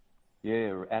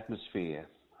 Yeah, atmosphere.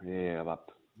 Yeah,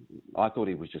 I thought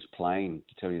he was just playing,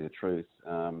 to tell you the truth.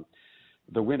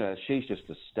 The winner, she's just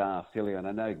a star filly, and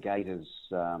I know Gator's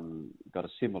got a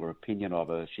similar opinion of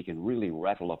her. She can really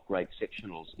rattle off great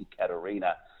sectionals in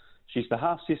Katerina. She's the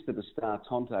half-sister to Star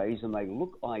Tontes, and they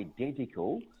look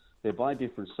identical. They're by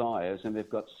different sires, and they've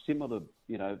got similar,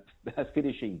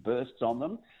 finishing bursts on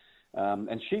them.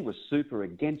 And she was super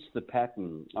against the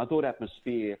pattern. I thought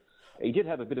Atmosphere, he did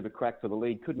have a bit of a crack for the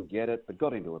lead, couldn't get it, but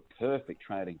got into a perfect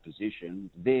trading position,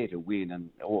 there to win, and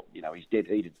he's dead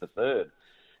heated for third.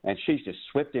 And she's just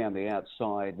swept down the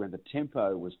outside when the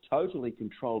tempo was totally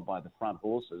controlled by the front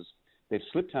horses. They've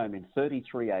slipped home in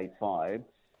 33.85,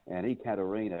 and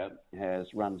Ekaterina has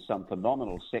run some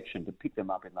phenomenal section to pick them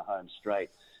up in the home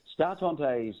straight.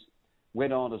 Startontes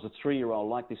went on as a 3-year-old,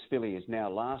 like this filly is now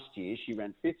last year. She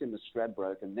ran 5th in the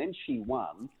Stradbroke, and then she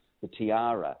won the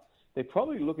Tiara. They're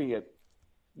probably looking at,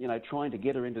 trying to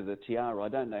get her into the Tiara. I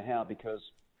don't know how, because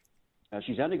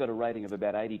she's only got a rating of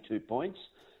about 82 points,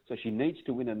 so she needs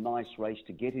to win a nice race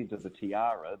to get into the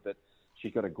Tiara, but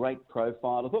she's got a great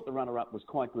profile. I thought the runner-up was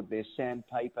quite good there.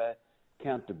 Sandpaper,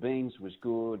 Count de Beans was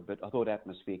good, but I thought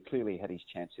Atmosphere clearly had his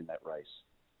chance in that race.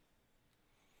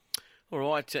 All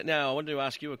right. Now, I wanted to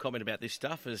ask you a comment about this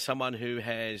stuff as someone who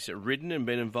has ridden and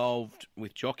been involved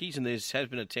with jockeys, and there has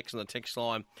been a text on the text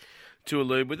line to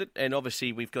allude with it. And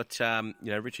obviously, we've got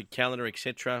Richard Callender,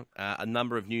 etc., a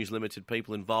number of News Limited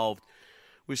people involved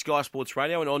with Sky Sports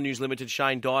Radio. And on News Limited,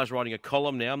 Shane Dye's writing a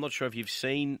column now. I'm not sure if you've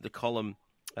seen the column,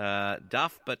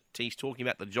 Duff, but he's talking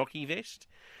about the jockey vest.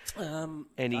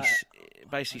 And he's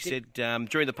basically said,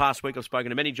 during the past week, I've spoken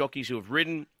to many jockeys who have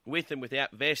ridden with and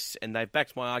without vests, and they've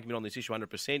backed my argument on this issue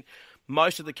 100%.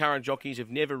 Most of the current jockeys have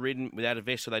never ridden without a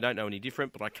vest, so they don't know any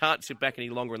different, but I can't sit back any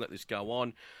longer and let this go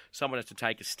on. Someone has to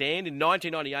take a stand. In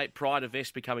 1998, prior to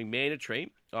vests becoming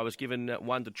mandatory, I was given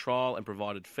one to trial and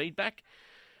provided feedback.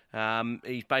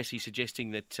 He's basically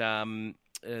suggesting that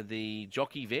the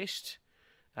jockey vest,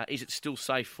 is it still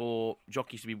safe for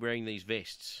jockeys to be wearing these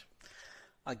vests?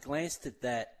 I glanced at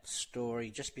that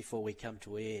story just before we come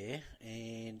to air,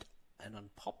 and an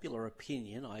unpopular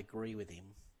opinion, I agree with him.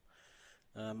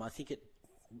 I think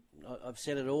I've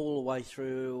said it all the way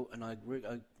through, and I agree,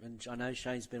 and I know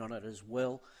Shane's been on it as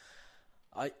well.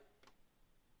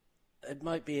 It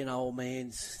might be an old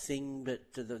man's thing,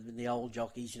 but to the old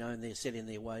jockeys, and they're set in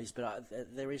their ways. But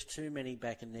there is too many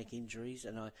back and neck injuries,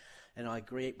 and I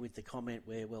agree with the comment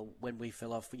where, when we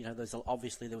fell off,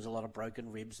 obviously there was a lot of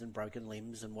broken ribs and broken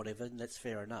limbs and whatever, and that's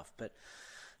fair enough. But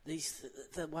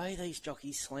the way these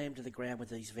jockeys slam to the ground with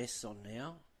these vests on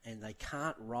now, and they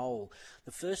can't roll.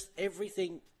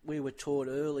 Everything we were taught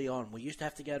early on, we used to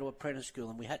have to go to apprentice school,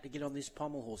 and we had to get on this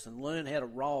pommel horse and learn how to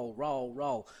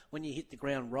roll. When you hit the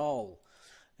ground, roll,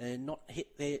 and not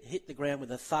hit the ground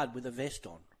with a thud with a vest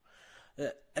on.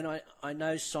 And I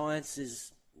know science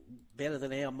is better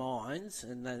than our minds,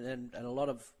 and a lot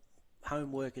of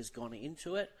homework has gone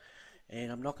into it.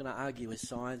 And I'm not going to argue with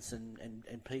science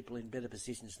and people in better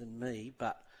positions than me,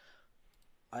 but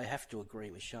I have to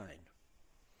agree with Shane.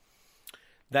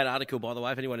 That article, by the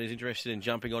way, if anyone is interested in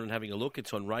jumping on and having a look,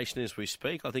 it's on RaceNet as we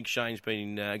speak. I think Shane's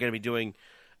been going to be doing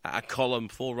a column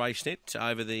for RaceNet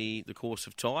over the course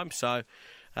of time. So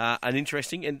an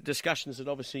interesting and discussions that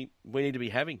obviously we need to be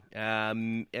having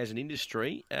as an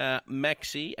industry.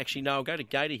 Maxie, actually, no, I'll go to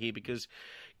Gator here because,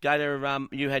 Gator,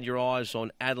 you had your eyes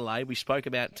on Adelaide. We spoke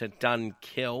about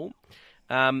Dunkell.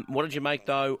 What did you make,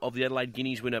 though, of the Adelaide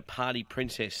Guineas winner, Party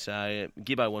Princess?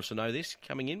 Gibbo wants to know this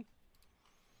coming in.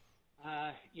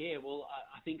 Yeah, well,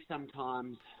 I think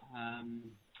sometimes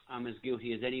I'm as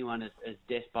guilty as anyone as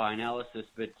death by analysis,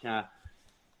 but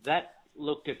that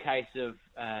looked a case of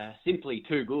simply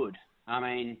too good. I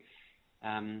mean,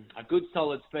 a good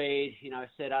solid speed,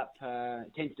 set up,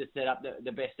 tends to set up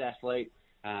the best athlete,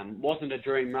 wasn't a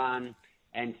dream run,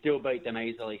 and still beat them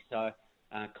easily. So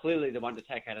clearly the one to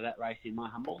take out of that race in my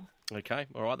humble. Okay,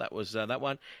 all right, that was that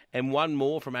one. And one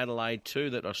more from Adelaide too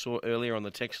that I saw earlier on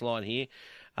the text line here.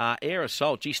 Air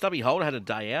Assault. Gee, Stubby Holder had a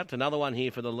day out. Another one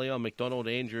here for the Leon McDonald,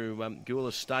 Andrew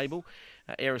Goulas stable.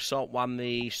 Air Assault won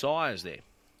the Sires there.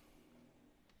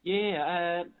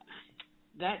 Yeah,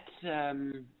 that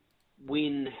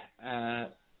win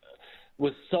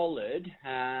was solid.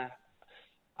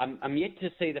 I'm yet to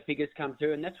see the figures come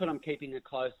through, and that's what I'm keeping a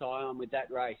close eye on with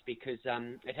that race because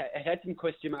it had some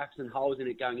question marks and holes in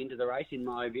it going into the race, in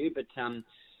my view. But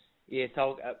yeah,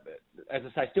 so as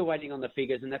I say, still waiting on the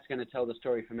figures, and that's going to tell the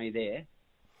story for me there.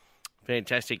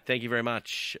 Fantastic. Thank you very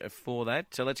much for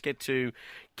that. So let's get to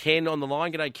Ken on the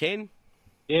line. G'day, Ken.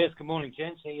 Yes, good morning,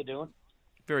 gents. How you doing?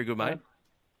 Very good, mate.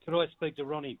 Could I speak to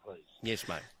Ronnie, please? Yes,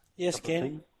 mate. Yes,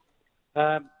 Ken.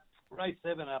 Race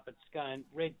 7 up at Scone,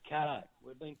 Red Card.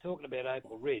 We've been talking about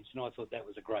Opal Ridge, and I thought that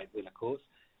was a great win, of course.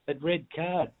 But Red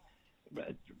Card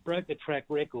broke the track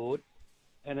record,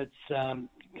 and it's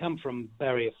come from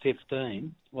barrier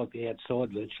 15, like the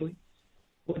outside virtually.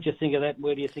 What do you think of that?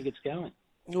 Where do you think it's going?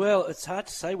 Well, it's hard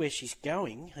to say where she's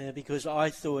going because I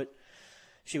thought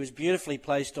she was beautifully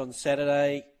placed on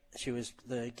Saturday. She was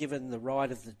given the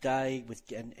ride of the day,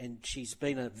 and she's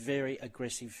been a very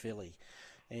aggressive filly.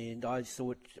 And I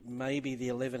thought maybe the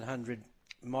 1100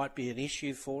 might be an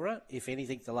issue for her, if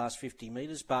anything, the last 50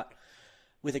 metres. But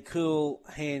with the cool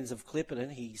hands of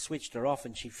Clipperton, he switched her off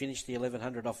and she finished the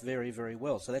 1100 off very, very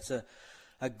well. So that's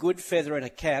a good feather in a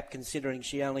cap, considering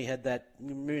she only had that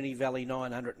Moonee Valley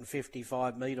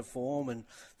 955 metre form and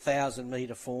 1,000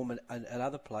 metre form at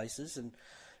other places.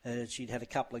 And she'd had a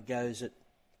couple of goes at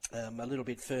a little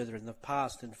bit further in the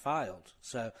past and failed.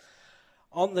 So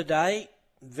on the day,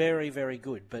 very, very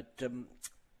good. But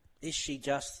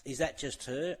is that just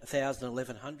her, 1,000,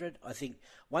 1,100? I think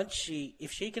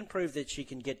if she can prove that she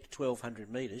can get to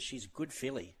 1,200 metres, she's a good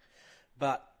filly.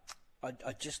 But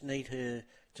I just need her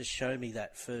to show me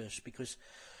that first because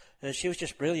she was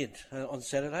just brilliant on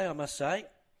Saturday, I must say.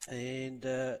 And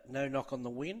no knock on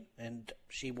the win. And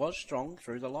she was strong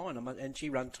through the line and she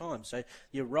run time. So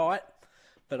you're right,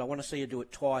 but I want to see her do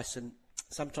it twice. And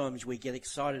sometimes we get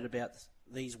excited about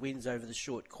these wins over the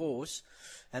short course,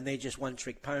 and they're just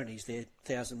one-trick ponies. They're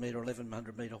 1,000 metre,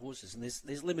 1,100 metre horses, and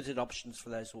there's limited options for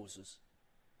those horses.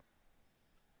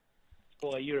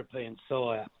 By European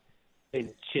sire,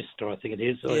 Peter Chester, I think it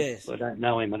is. Yes. I don't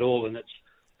know him at all, and it's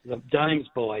the Dames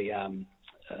by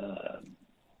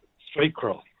Street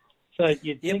Cry. So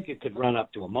you'd think it could run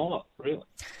up to a mile, really.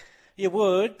 You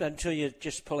would, until you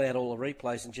just pull out all the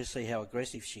replays and just see how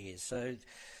aggressive she is. So,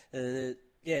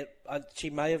 she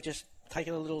may have just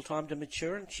taken a little time to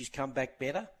mature, and she's come back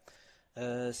better.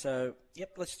 I'd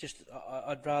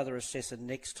rather assess her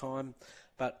next time,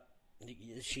 but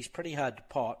she's pretty hard to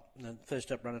pot. The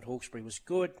first up run at Hawkesbury was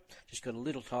good, just got a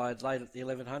little tired late at the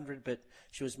 1100, but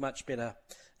she was much better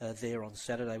there on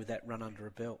Saturday with that run under her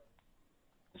belt.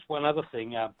 Just one other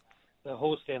thing, the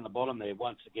horse down the bottom there,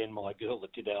 once again, my girl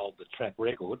that did the track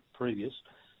record previous,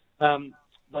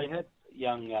 they had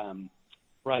young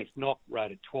Rafe Knock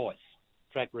rode it twice.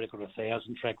 Track record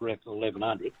 1,000, track record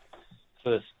 1,100,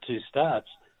 first two starts.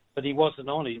 But he wasn't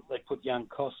on it. They put young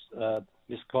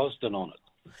Miss Cosden on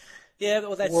it. Yeah,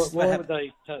 well, that's why would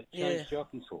they change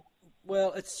jockeys for?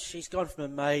 Well, she's gone from a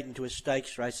maiden to a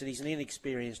stakes race, and he's an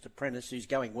inexperienced apprentice who's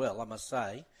going well, I must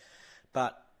say.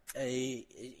 But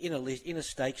in a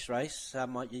stakes race,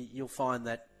 you'll find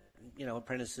that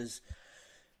apprentices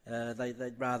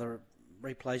they'd rather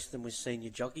replace them with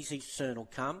senior jockeys. His turn will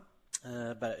come.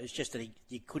 But it's just that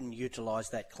he couldn't utilise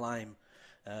that claim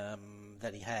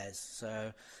that he has.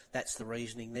 So that's the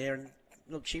reasoning there. And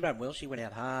look, she ran well. She went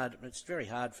out hard. It's very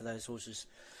hard for those horses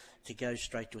to go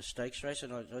straight to a stakes race,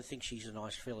 and I think she's a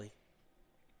nice filly.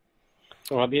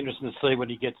 Well, I'll be interested to see when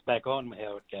he gets back on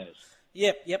how it goes.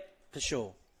 Yep, for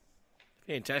sure.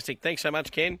 Fantastic. Thanks so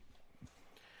much, Ken.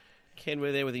 Ken,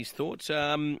 we're there with his thoughts.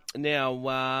 Now,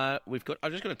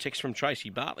 I've just got a text from Tracy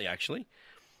Bartley, actually.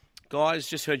 Guys,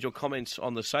 just heard your comments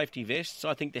on the safety vests.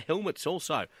 I think the helmets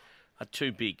also are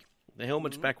too big. The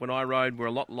helmets back when I rode were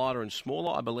a lot lighter and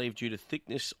smaller. I believe due to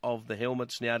thickness of the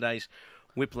helmets nowadays,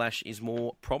 whiplash is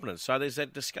more prominent. So there's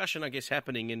that discussion, I guess,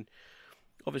 happening. And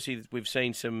obviously we've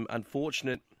seen some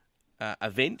unfortunate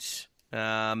events,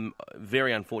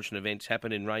 very unfortunate events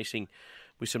happen in racing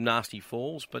with some nasty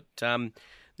falls. But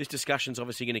this discussion's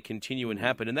obviously going to continue and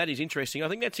happen. And that is interesting. I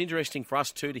think that's interesting for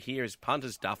us too to hear as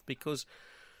punters, Duff, because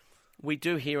we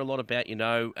do hear a lot about,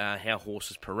 how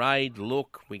horses parade,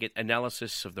 look, we get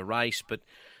analysis of the race, but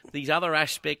these other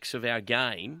aspects of our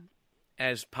game,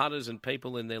 as punters and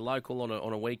people in their local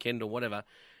on a weekend or whatever,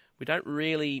 we don't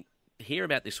really hear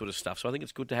about this sort of stuff. So I think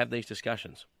it's good to have these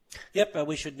discussions. Yep,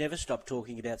 we should never stop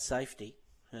talking about safety.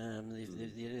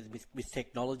 With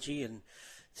technology and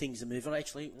things are moving.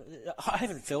 Actually, I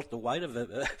haven't felt the weight of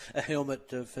a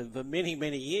helmet for many,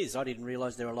 many years. I didn't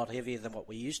realise they're a lot heavier than what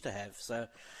we used to have. So,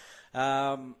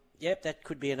 that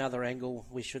could be another angle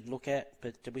we should look at,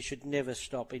 but we should never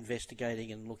stop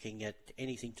investigating and looking at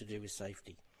anything to do with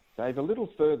safety. Dave, a little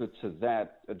further to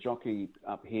that, a jockey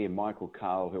up here, Michael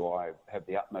Carl, who I have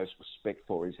the utmost respect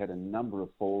for, he's had a number of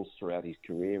falls throughout his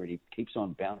career and he keeps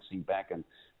on bouncing back and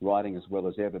riding as well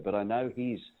as ever. But I know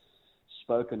he's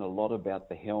spoken a lot about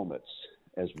the helmets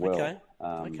as well.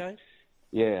 Okay.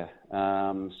 Yeah.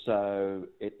 So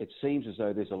it seems as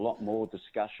though there's a lot more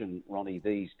discussion, Ronnie,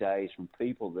 these days from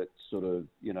people that sort of,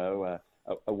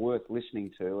 are worth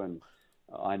listening to. And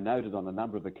I noted on a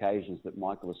number of occasions that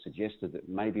Michael has suggested that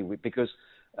maybe because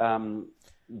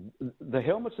the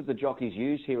helmets that the jockeys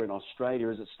use here in Australia,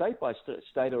 is it state by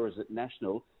state or is it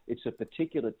national? It's a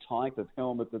particular type of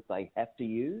helmet that they have to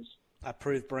use.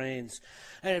 Approved brands.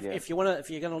 And if you're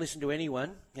going to listen to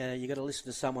anyone, you've got to listen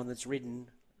to someone that's ridden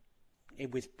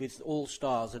with all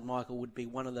styles, and Michael would be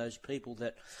one of those people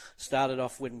that started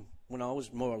off when I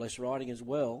was more or less riding as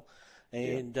well.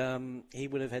 And he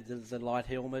would have had the light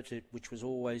helmet, which was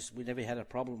always we never had a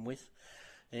problem with,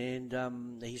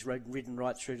 and he's ridden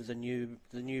right through to the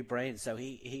new brand. So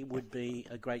he would be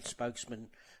a great spokesman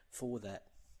for that.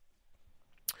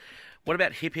 What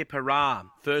about Hip Hip Hurrah?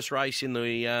 First race in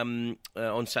the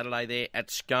on Saturday there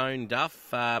at Scone,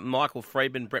 Duff. Michael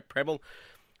Freedman, Brett Preble.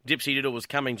 Dipsy Doodle was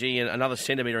coming, another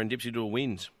centimetre and Dipsy Doodle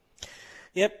wins.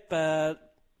 Yep,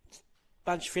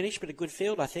 bunch finished, but a good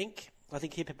field, I think. I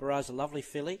think Hip Hip Hurrah is a lovely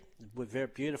filly. We're very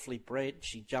beautifully bred.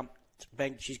 She jumped,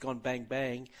 bang. She's gone bang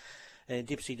bang, and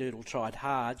Dipsy Doodle tried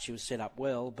hard. She was set up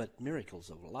well, but Miracle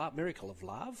of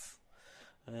Love.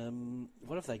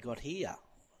 What have they got here?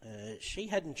 She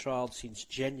hadn't trialled since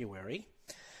January.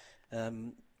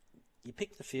 You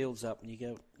pick the fields up and you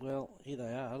go, well, here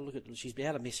they are. Look at she's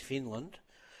out of Miss Finland,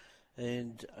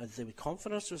 and the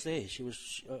confidence was there.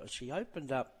 She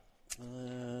opened up.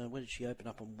 When did she open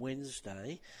up on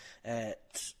Wednesday?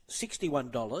 At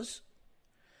 $61.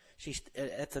 She's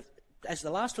as the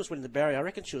last horse went in the barrier. I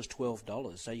reckon she was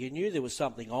 $12. So you knew there was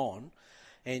something on,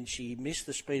 and she missed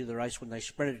the speed of the race when they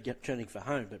sprinted turning for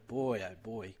home. But boy, oh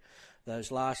boy,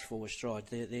 those last four strides,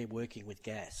 they're working with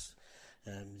gas.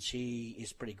 She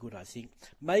is pretty good, I think.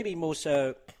 Maybe more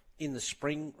so in the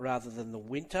spring rather than the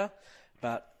winter,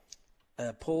 but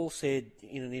Paul said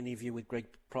in an interview with Greg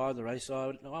prior to the race,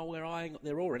 we're eyeing.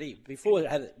 They're already before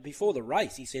the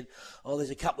race. He said,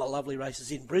 there's a couple of lovely races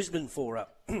in Brisbane for her.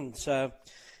 So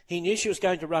he knew she was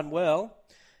going to run well,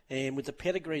 and with the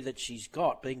pedigree that she's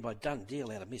got, being by done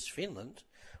deal out of Miss Finland,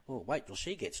 well, wait till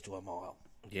she gets to a mile.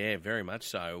 Yeah, very much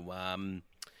so.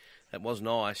 That was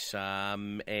nice,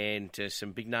 and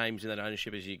some big names in that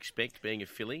ownership as you expect, being a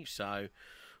filly. So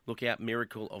look out,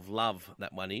 Miracle of Love,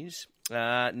 that one is.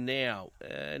 Now,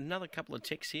 another couple of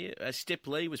texts here. Step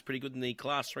Lee was pretty good in the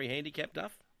Class 3 handicap,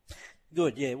 Duff.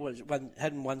 Good, yeah.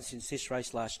 Hadn't won since this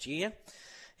race last year.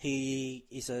 He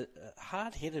is a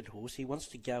hard-headed horse. He wants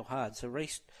to go hard. So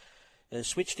Reece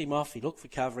switched him off. He looked for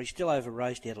cover. He still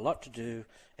over-raced. He had a lot to do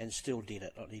and still did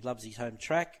it. He loves his home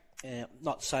track.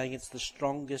 Not saying it's the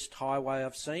strongest highway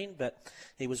I've seen, but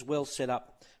he was well set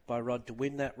up by Rod to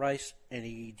win that race, and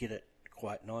he did it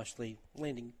quite nicely,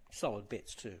 landing solid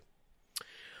bets too.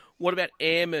 What about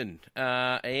Airman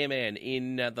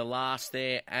in the last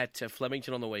there at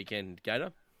Flemington on the weekend,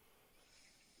 Gator?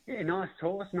 Yeah, nice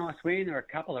horse, nice win. There are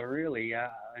a couple of really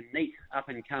neat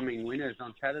up-and-coming winners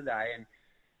on Saturday, and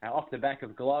off the back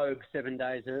of Globe 7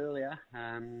 days earlier.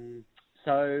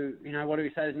 So, what do we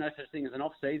say? There's no such thing as an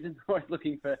off-season. Always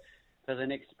looking for the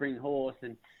next spring horse.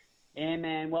 And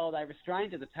Airman, well, they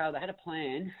restrained at the tail. They had a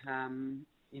plan,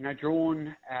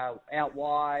 drawn out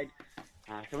wide.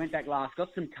 So went back last, got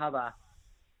some cover,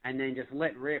 and then just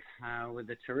let rip with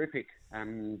a terrific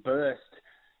burst.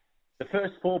 The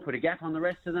first four put a gap on the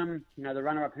rest of them. The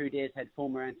runner-up Who Dares had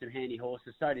former and some handy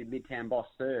horses. So did Midtown Boss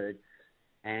third.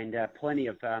 And plenty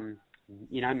of,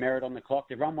 merit on the clock.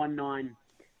 They've run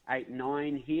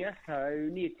 1.989 here, so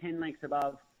near 10 lengths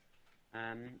above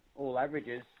all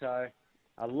averages. So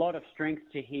a lot of strength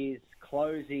to his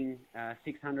closing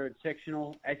 600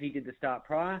 sectional, as he did the start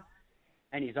prior,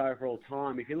 and his overall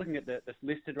time. If you're looking at the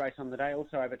listed race on the day,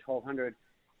 also over 1,200,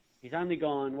 he's only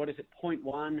gone,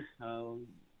 0.1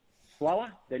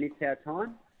 slower than It's Our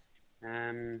Time.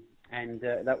 And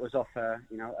that was off a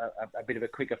bit of a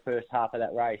quicker first half of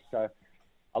that race. So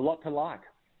a lot to like.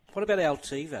 What about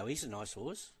Altivo? He's a nice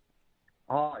horse.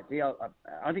 Oh, yeah,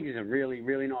 I think he's a really,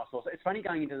 really nice horse. It's funny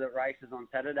going into the races on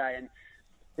Saturday, and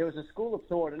there was a school of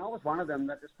thought, and I was one of them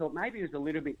that just thought maybe he was a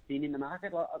little bit thin in the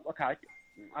market.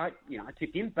 I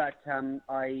tipped him, but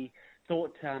I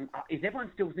thought, is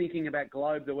everyone still thinking about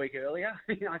Globe the week earlier?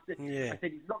 I said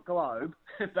he's not Globe,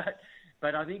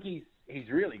 but I think he's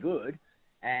really good.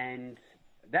 And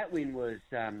that win was,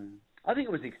 I think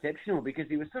it was exceptional because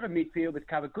he was sort of midfield with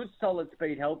cover. Good solid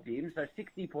speed helped him. So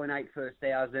 60.8 first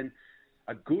 1,000,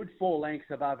 a good 4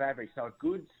 lengths above average. So a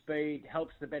good speed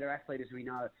helps the better athlete, as we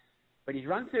know. But he's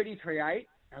run 33.8,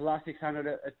 the last 600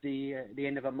 at the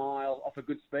end of a mile off a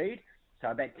good speed. So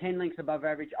about 10 lengths above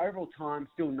average. Overall time,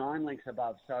 still 9 lengths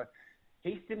above. So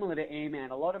he's similar to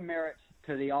Airman. A lot of merit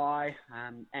to the eye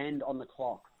and on the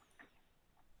clock.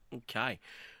 Okay.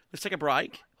 Let's take a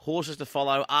break. Horses to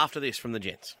follow after this from the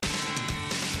gents.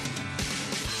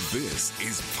 This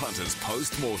is Punters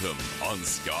Post Mortem on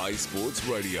Sky Sports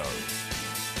Radio.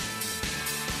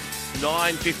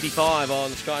 9:55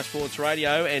 on Sky Sports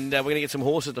Radio, and we're going to get some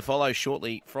horses to follow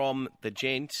shortly from the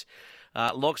gents.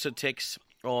 Lots of texts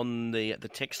on the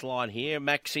text line here.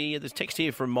 Maxie, there's text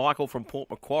here from Michael from Port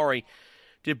Macquarie.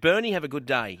 Did Bernie have a good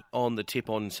day on the tip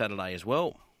on Saturday as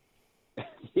well?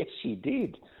 Yes, she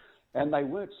did. And they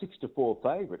weren't 6-4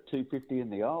 favourite, 250 in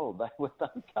the old. They were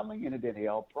coming in at any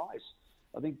old price.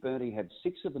 I think Bernie had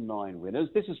 6 of the 9 winners.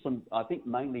 This is from, I think,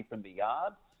 mainly from the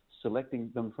yard,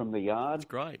 selecting them from the yard. That's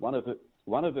great. One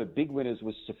of her big winners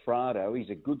was Sofrado. He's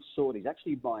a good sort. He's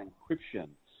actually by Encryption,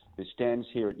 who stands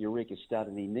here at Eureka Stud,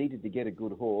 and he needed to get a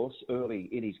good horse early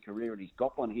in his career, and he's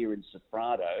got one here in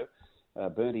Sofrado.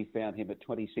 Bernie found him at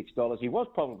 $26. He was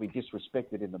probably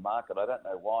disrespected in the market. I don't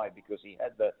know why, because he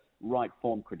had the right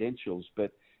form credentials.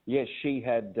 But, yes,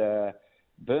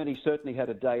 Bernie certainly had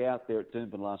a day out there at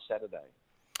Doomben last Saturday.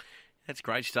 That's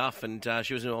great stuff. And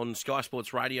she was on Sky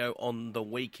Sports Radio on the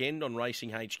weekend on Racing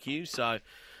HQ. So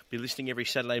be listening every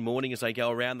Saturday morning as they go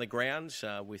around the grounds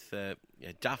with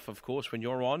Duff, of course, when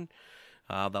you're on.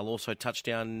 They'll also touch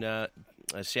down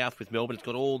south with Melbourne. It's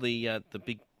got all the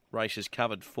big races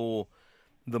covered for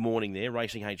the morning there,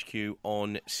 Racing HQ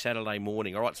on Saturday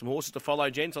morning. All right, some horses to follow,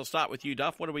 gents. I'll start with you,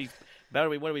 Duff. What are we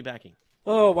backing?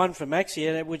 Oh, one for Maxie.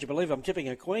 And would you believe I'm tipping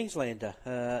a Queenslander,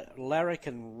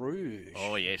 Larrikin Rouge.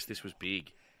 Oh yes, this was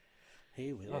big.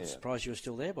 I'm surprised you were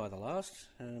still there by the last.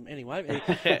 Anyway,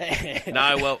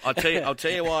 no. Well, I'll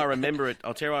tell you why I remember it.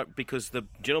 I'll tell you why, because the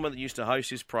gentleman that used to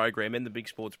host this program and the Big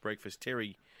Sports Breakfast,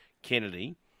 Terry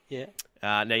Kennedy. Yeah.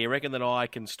 Now, you reckon that I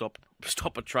can stop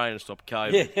a train and stop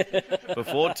COVID? Yeah.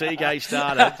 Before TK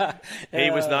started, he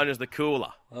was known as the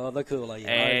Cooler. Oh, the Cooler, yeah.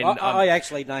 And I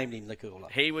actually named him the Cooler.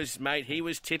 He was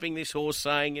tipping this horse,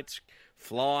 saying it's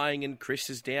flying, and Chris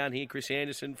is down here, Chris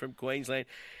Anderson from Queensland.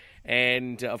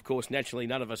 And, of course, naturally,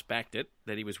 none of us backed it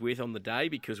that he was with on the day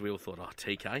because we all thought,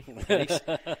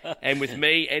 TK. And with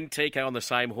me and TK on the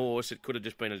same horse, it could have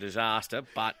just been a disaster,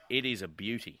 but it is a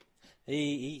beauty.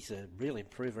 He's a real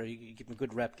improver. You give him a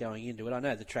good rap going into it. I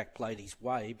know the track played his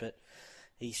way, but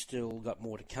he's still got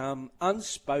more to come.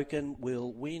 Unspoken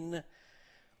will win.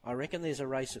 I reckon there's a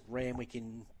race at Randwick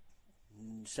in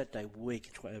Saturday week,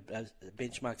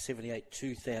 benchmark 78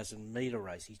 2,000 metre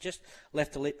race. He's just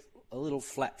left a little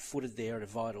flat-footed there at a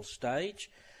vital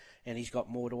stage, and he's got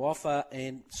more to offer.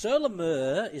 And Sur La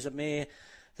Mer is a mare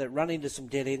that run into some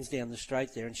dead ends down the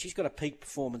straight there, and she's got a peak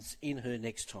performance in her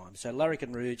next time. So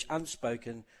Larrikin Rouge,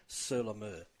 Unspoken, Sur La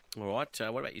Mer. All right.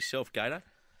 What about yourself, Gator?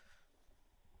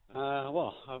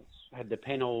 Well, I've had the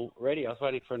pen all ready. I was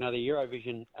waiting for another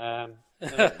Eurovision.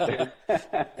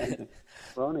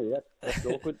 Ronnie, that's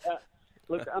awkward.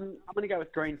 Look, I'm going to go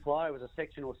with Green Fly. It was a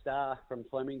sectional star from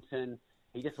Flemington.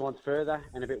 He just wants further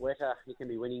and a bit wetter. He can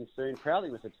be winning soon.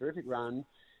 Prowling was a terrific run.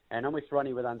 And I'm with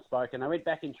Ronnie with Unspoken. I went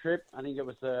back in trip. I think it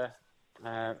was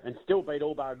and still beat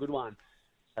all bar a good one.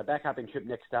 So back up in trip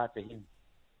next start for him.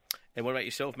 And what about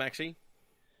yourself, Maxie?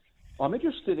 I'm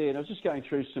interested in, I was just going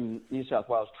through some New South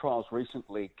Wales trials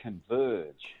recently,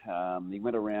 Converge. He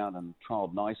went around and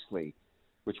trialled nicely,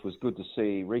 which was good to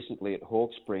see recently at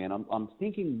Hawkesbury. And I'm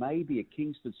thinking maybe a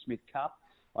Kingsford Smith Cup.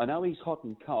 I know he's hot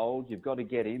and cold, you've got to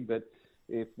get him, but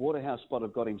if Waterhouse Spot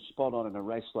have got him spot on in a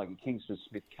race like a Kingsford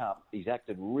Smith Cup, he's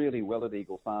acted really well at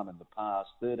Eagle Farm in the past,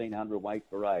 1,300 weight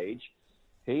for age.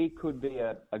 He could be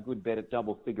a good bet at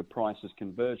double-figure prices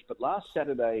Converge. But last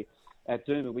Saturday at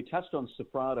Doomben, we touched on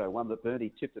Sofrado, one that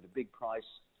Bernie tipped at a big price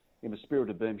in the Spirit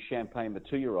of Boom Champagne, the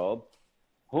 2-year-old.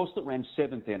 Horse that ran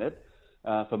 7th in it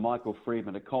for Michael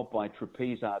Freedman, a colt by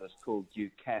trapeze artist called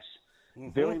Duke Cass.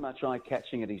 Mm-hmm. Very much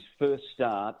eye-catching at his first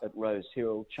start at Rose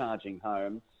Hill, charging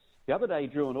home. The other day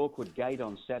drew an awkward gate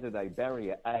on Saturday,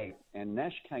 barrier 8, and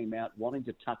Nash came out wanting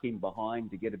to tuck in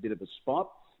behind to get a bit of a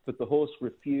spot, but the horse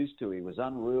refused to. He was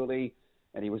unruly,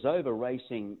 and he was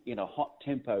over-racing in a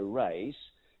hot-tempo race.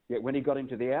 Yet when he got him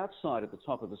to the outside at the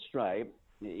top of the straight,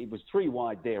 he was 3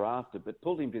 wide thereafter, but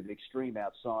pulled him to the extreme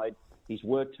outside. He's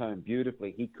worked home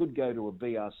beautifully. He could go to a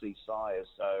BRC sire,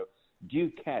 so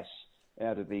Duke Cass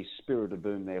out of the Spirit of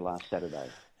Boom there last Saturday.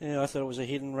 Yeah, I thought it was a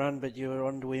hidden run, but you were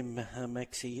onto him,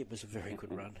 Maxie. It was a very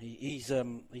good run. He's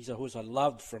a horse I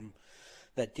loved from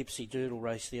that Dipsy Doodle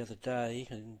race the other day.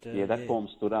 And that form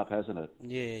stood up, hasn't it?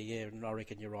 Yeah, and I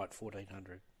reckon you're right,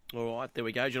 1,400. All right, there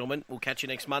we go, gentlemen. We'll catch you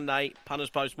next Monday. Punters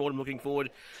Post Mortem, looking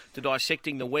forward to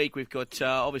dissecting the week. We've got,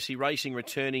 obviously, racing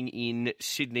returning in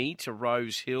Sydney to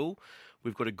Rose Hill.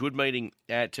 We've got a good meeting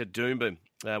at Doomben.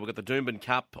 We've got the Doomben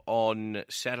Cup on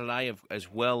Saturday,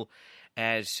 as well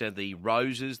as the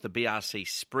Roses, the BRC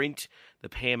Sprint, the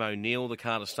Pam O'Neill, the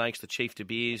Carter Stakes, the Chief De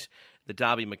Beers, the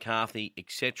Derby McCarthy,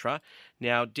 etc.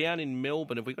 Now, down in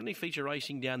Melbourne, have we got any feature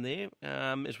racing down there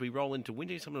as we roll into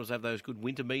winter? Sometimes have those good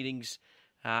winter meetings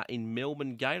in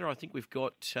Melbourne Gator. I think we've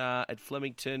got at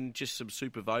Flemington just some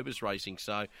Super Vobas racing,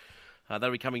 so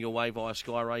they'll be coming your way via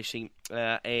Sky Racing.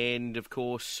 And, of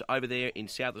course, over there in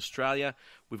South Australia,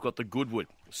 we've got the Goodwood.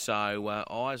 So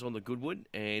eyes on the Goodwood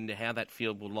and how that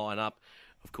field will line up.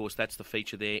 Of course, that's the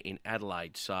feature there in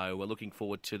Adelaide. So we're looking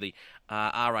forward to the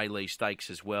R.A. Lee Stakes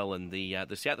as well and the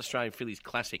South Australian Fillies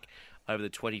Classic over the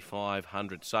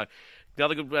 2,500. So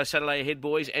another good Saturday ahead,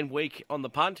 boys, and week on the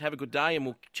punt. Have a good day, and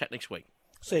we'll chat next week.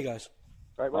 See you guys.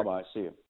 Bye-bye. See you.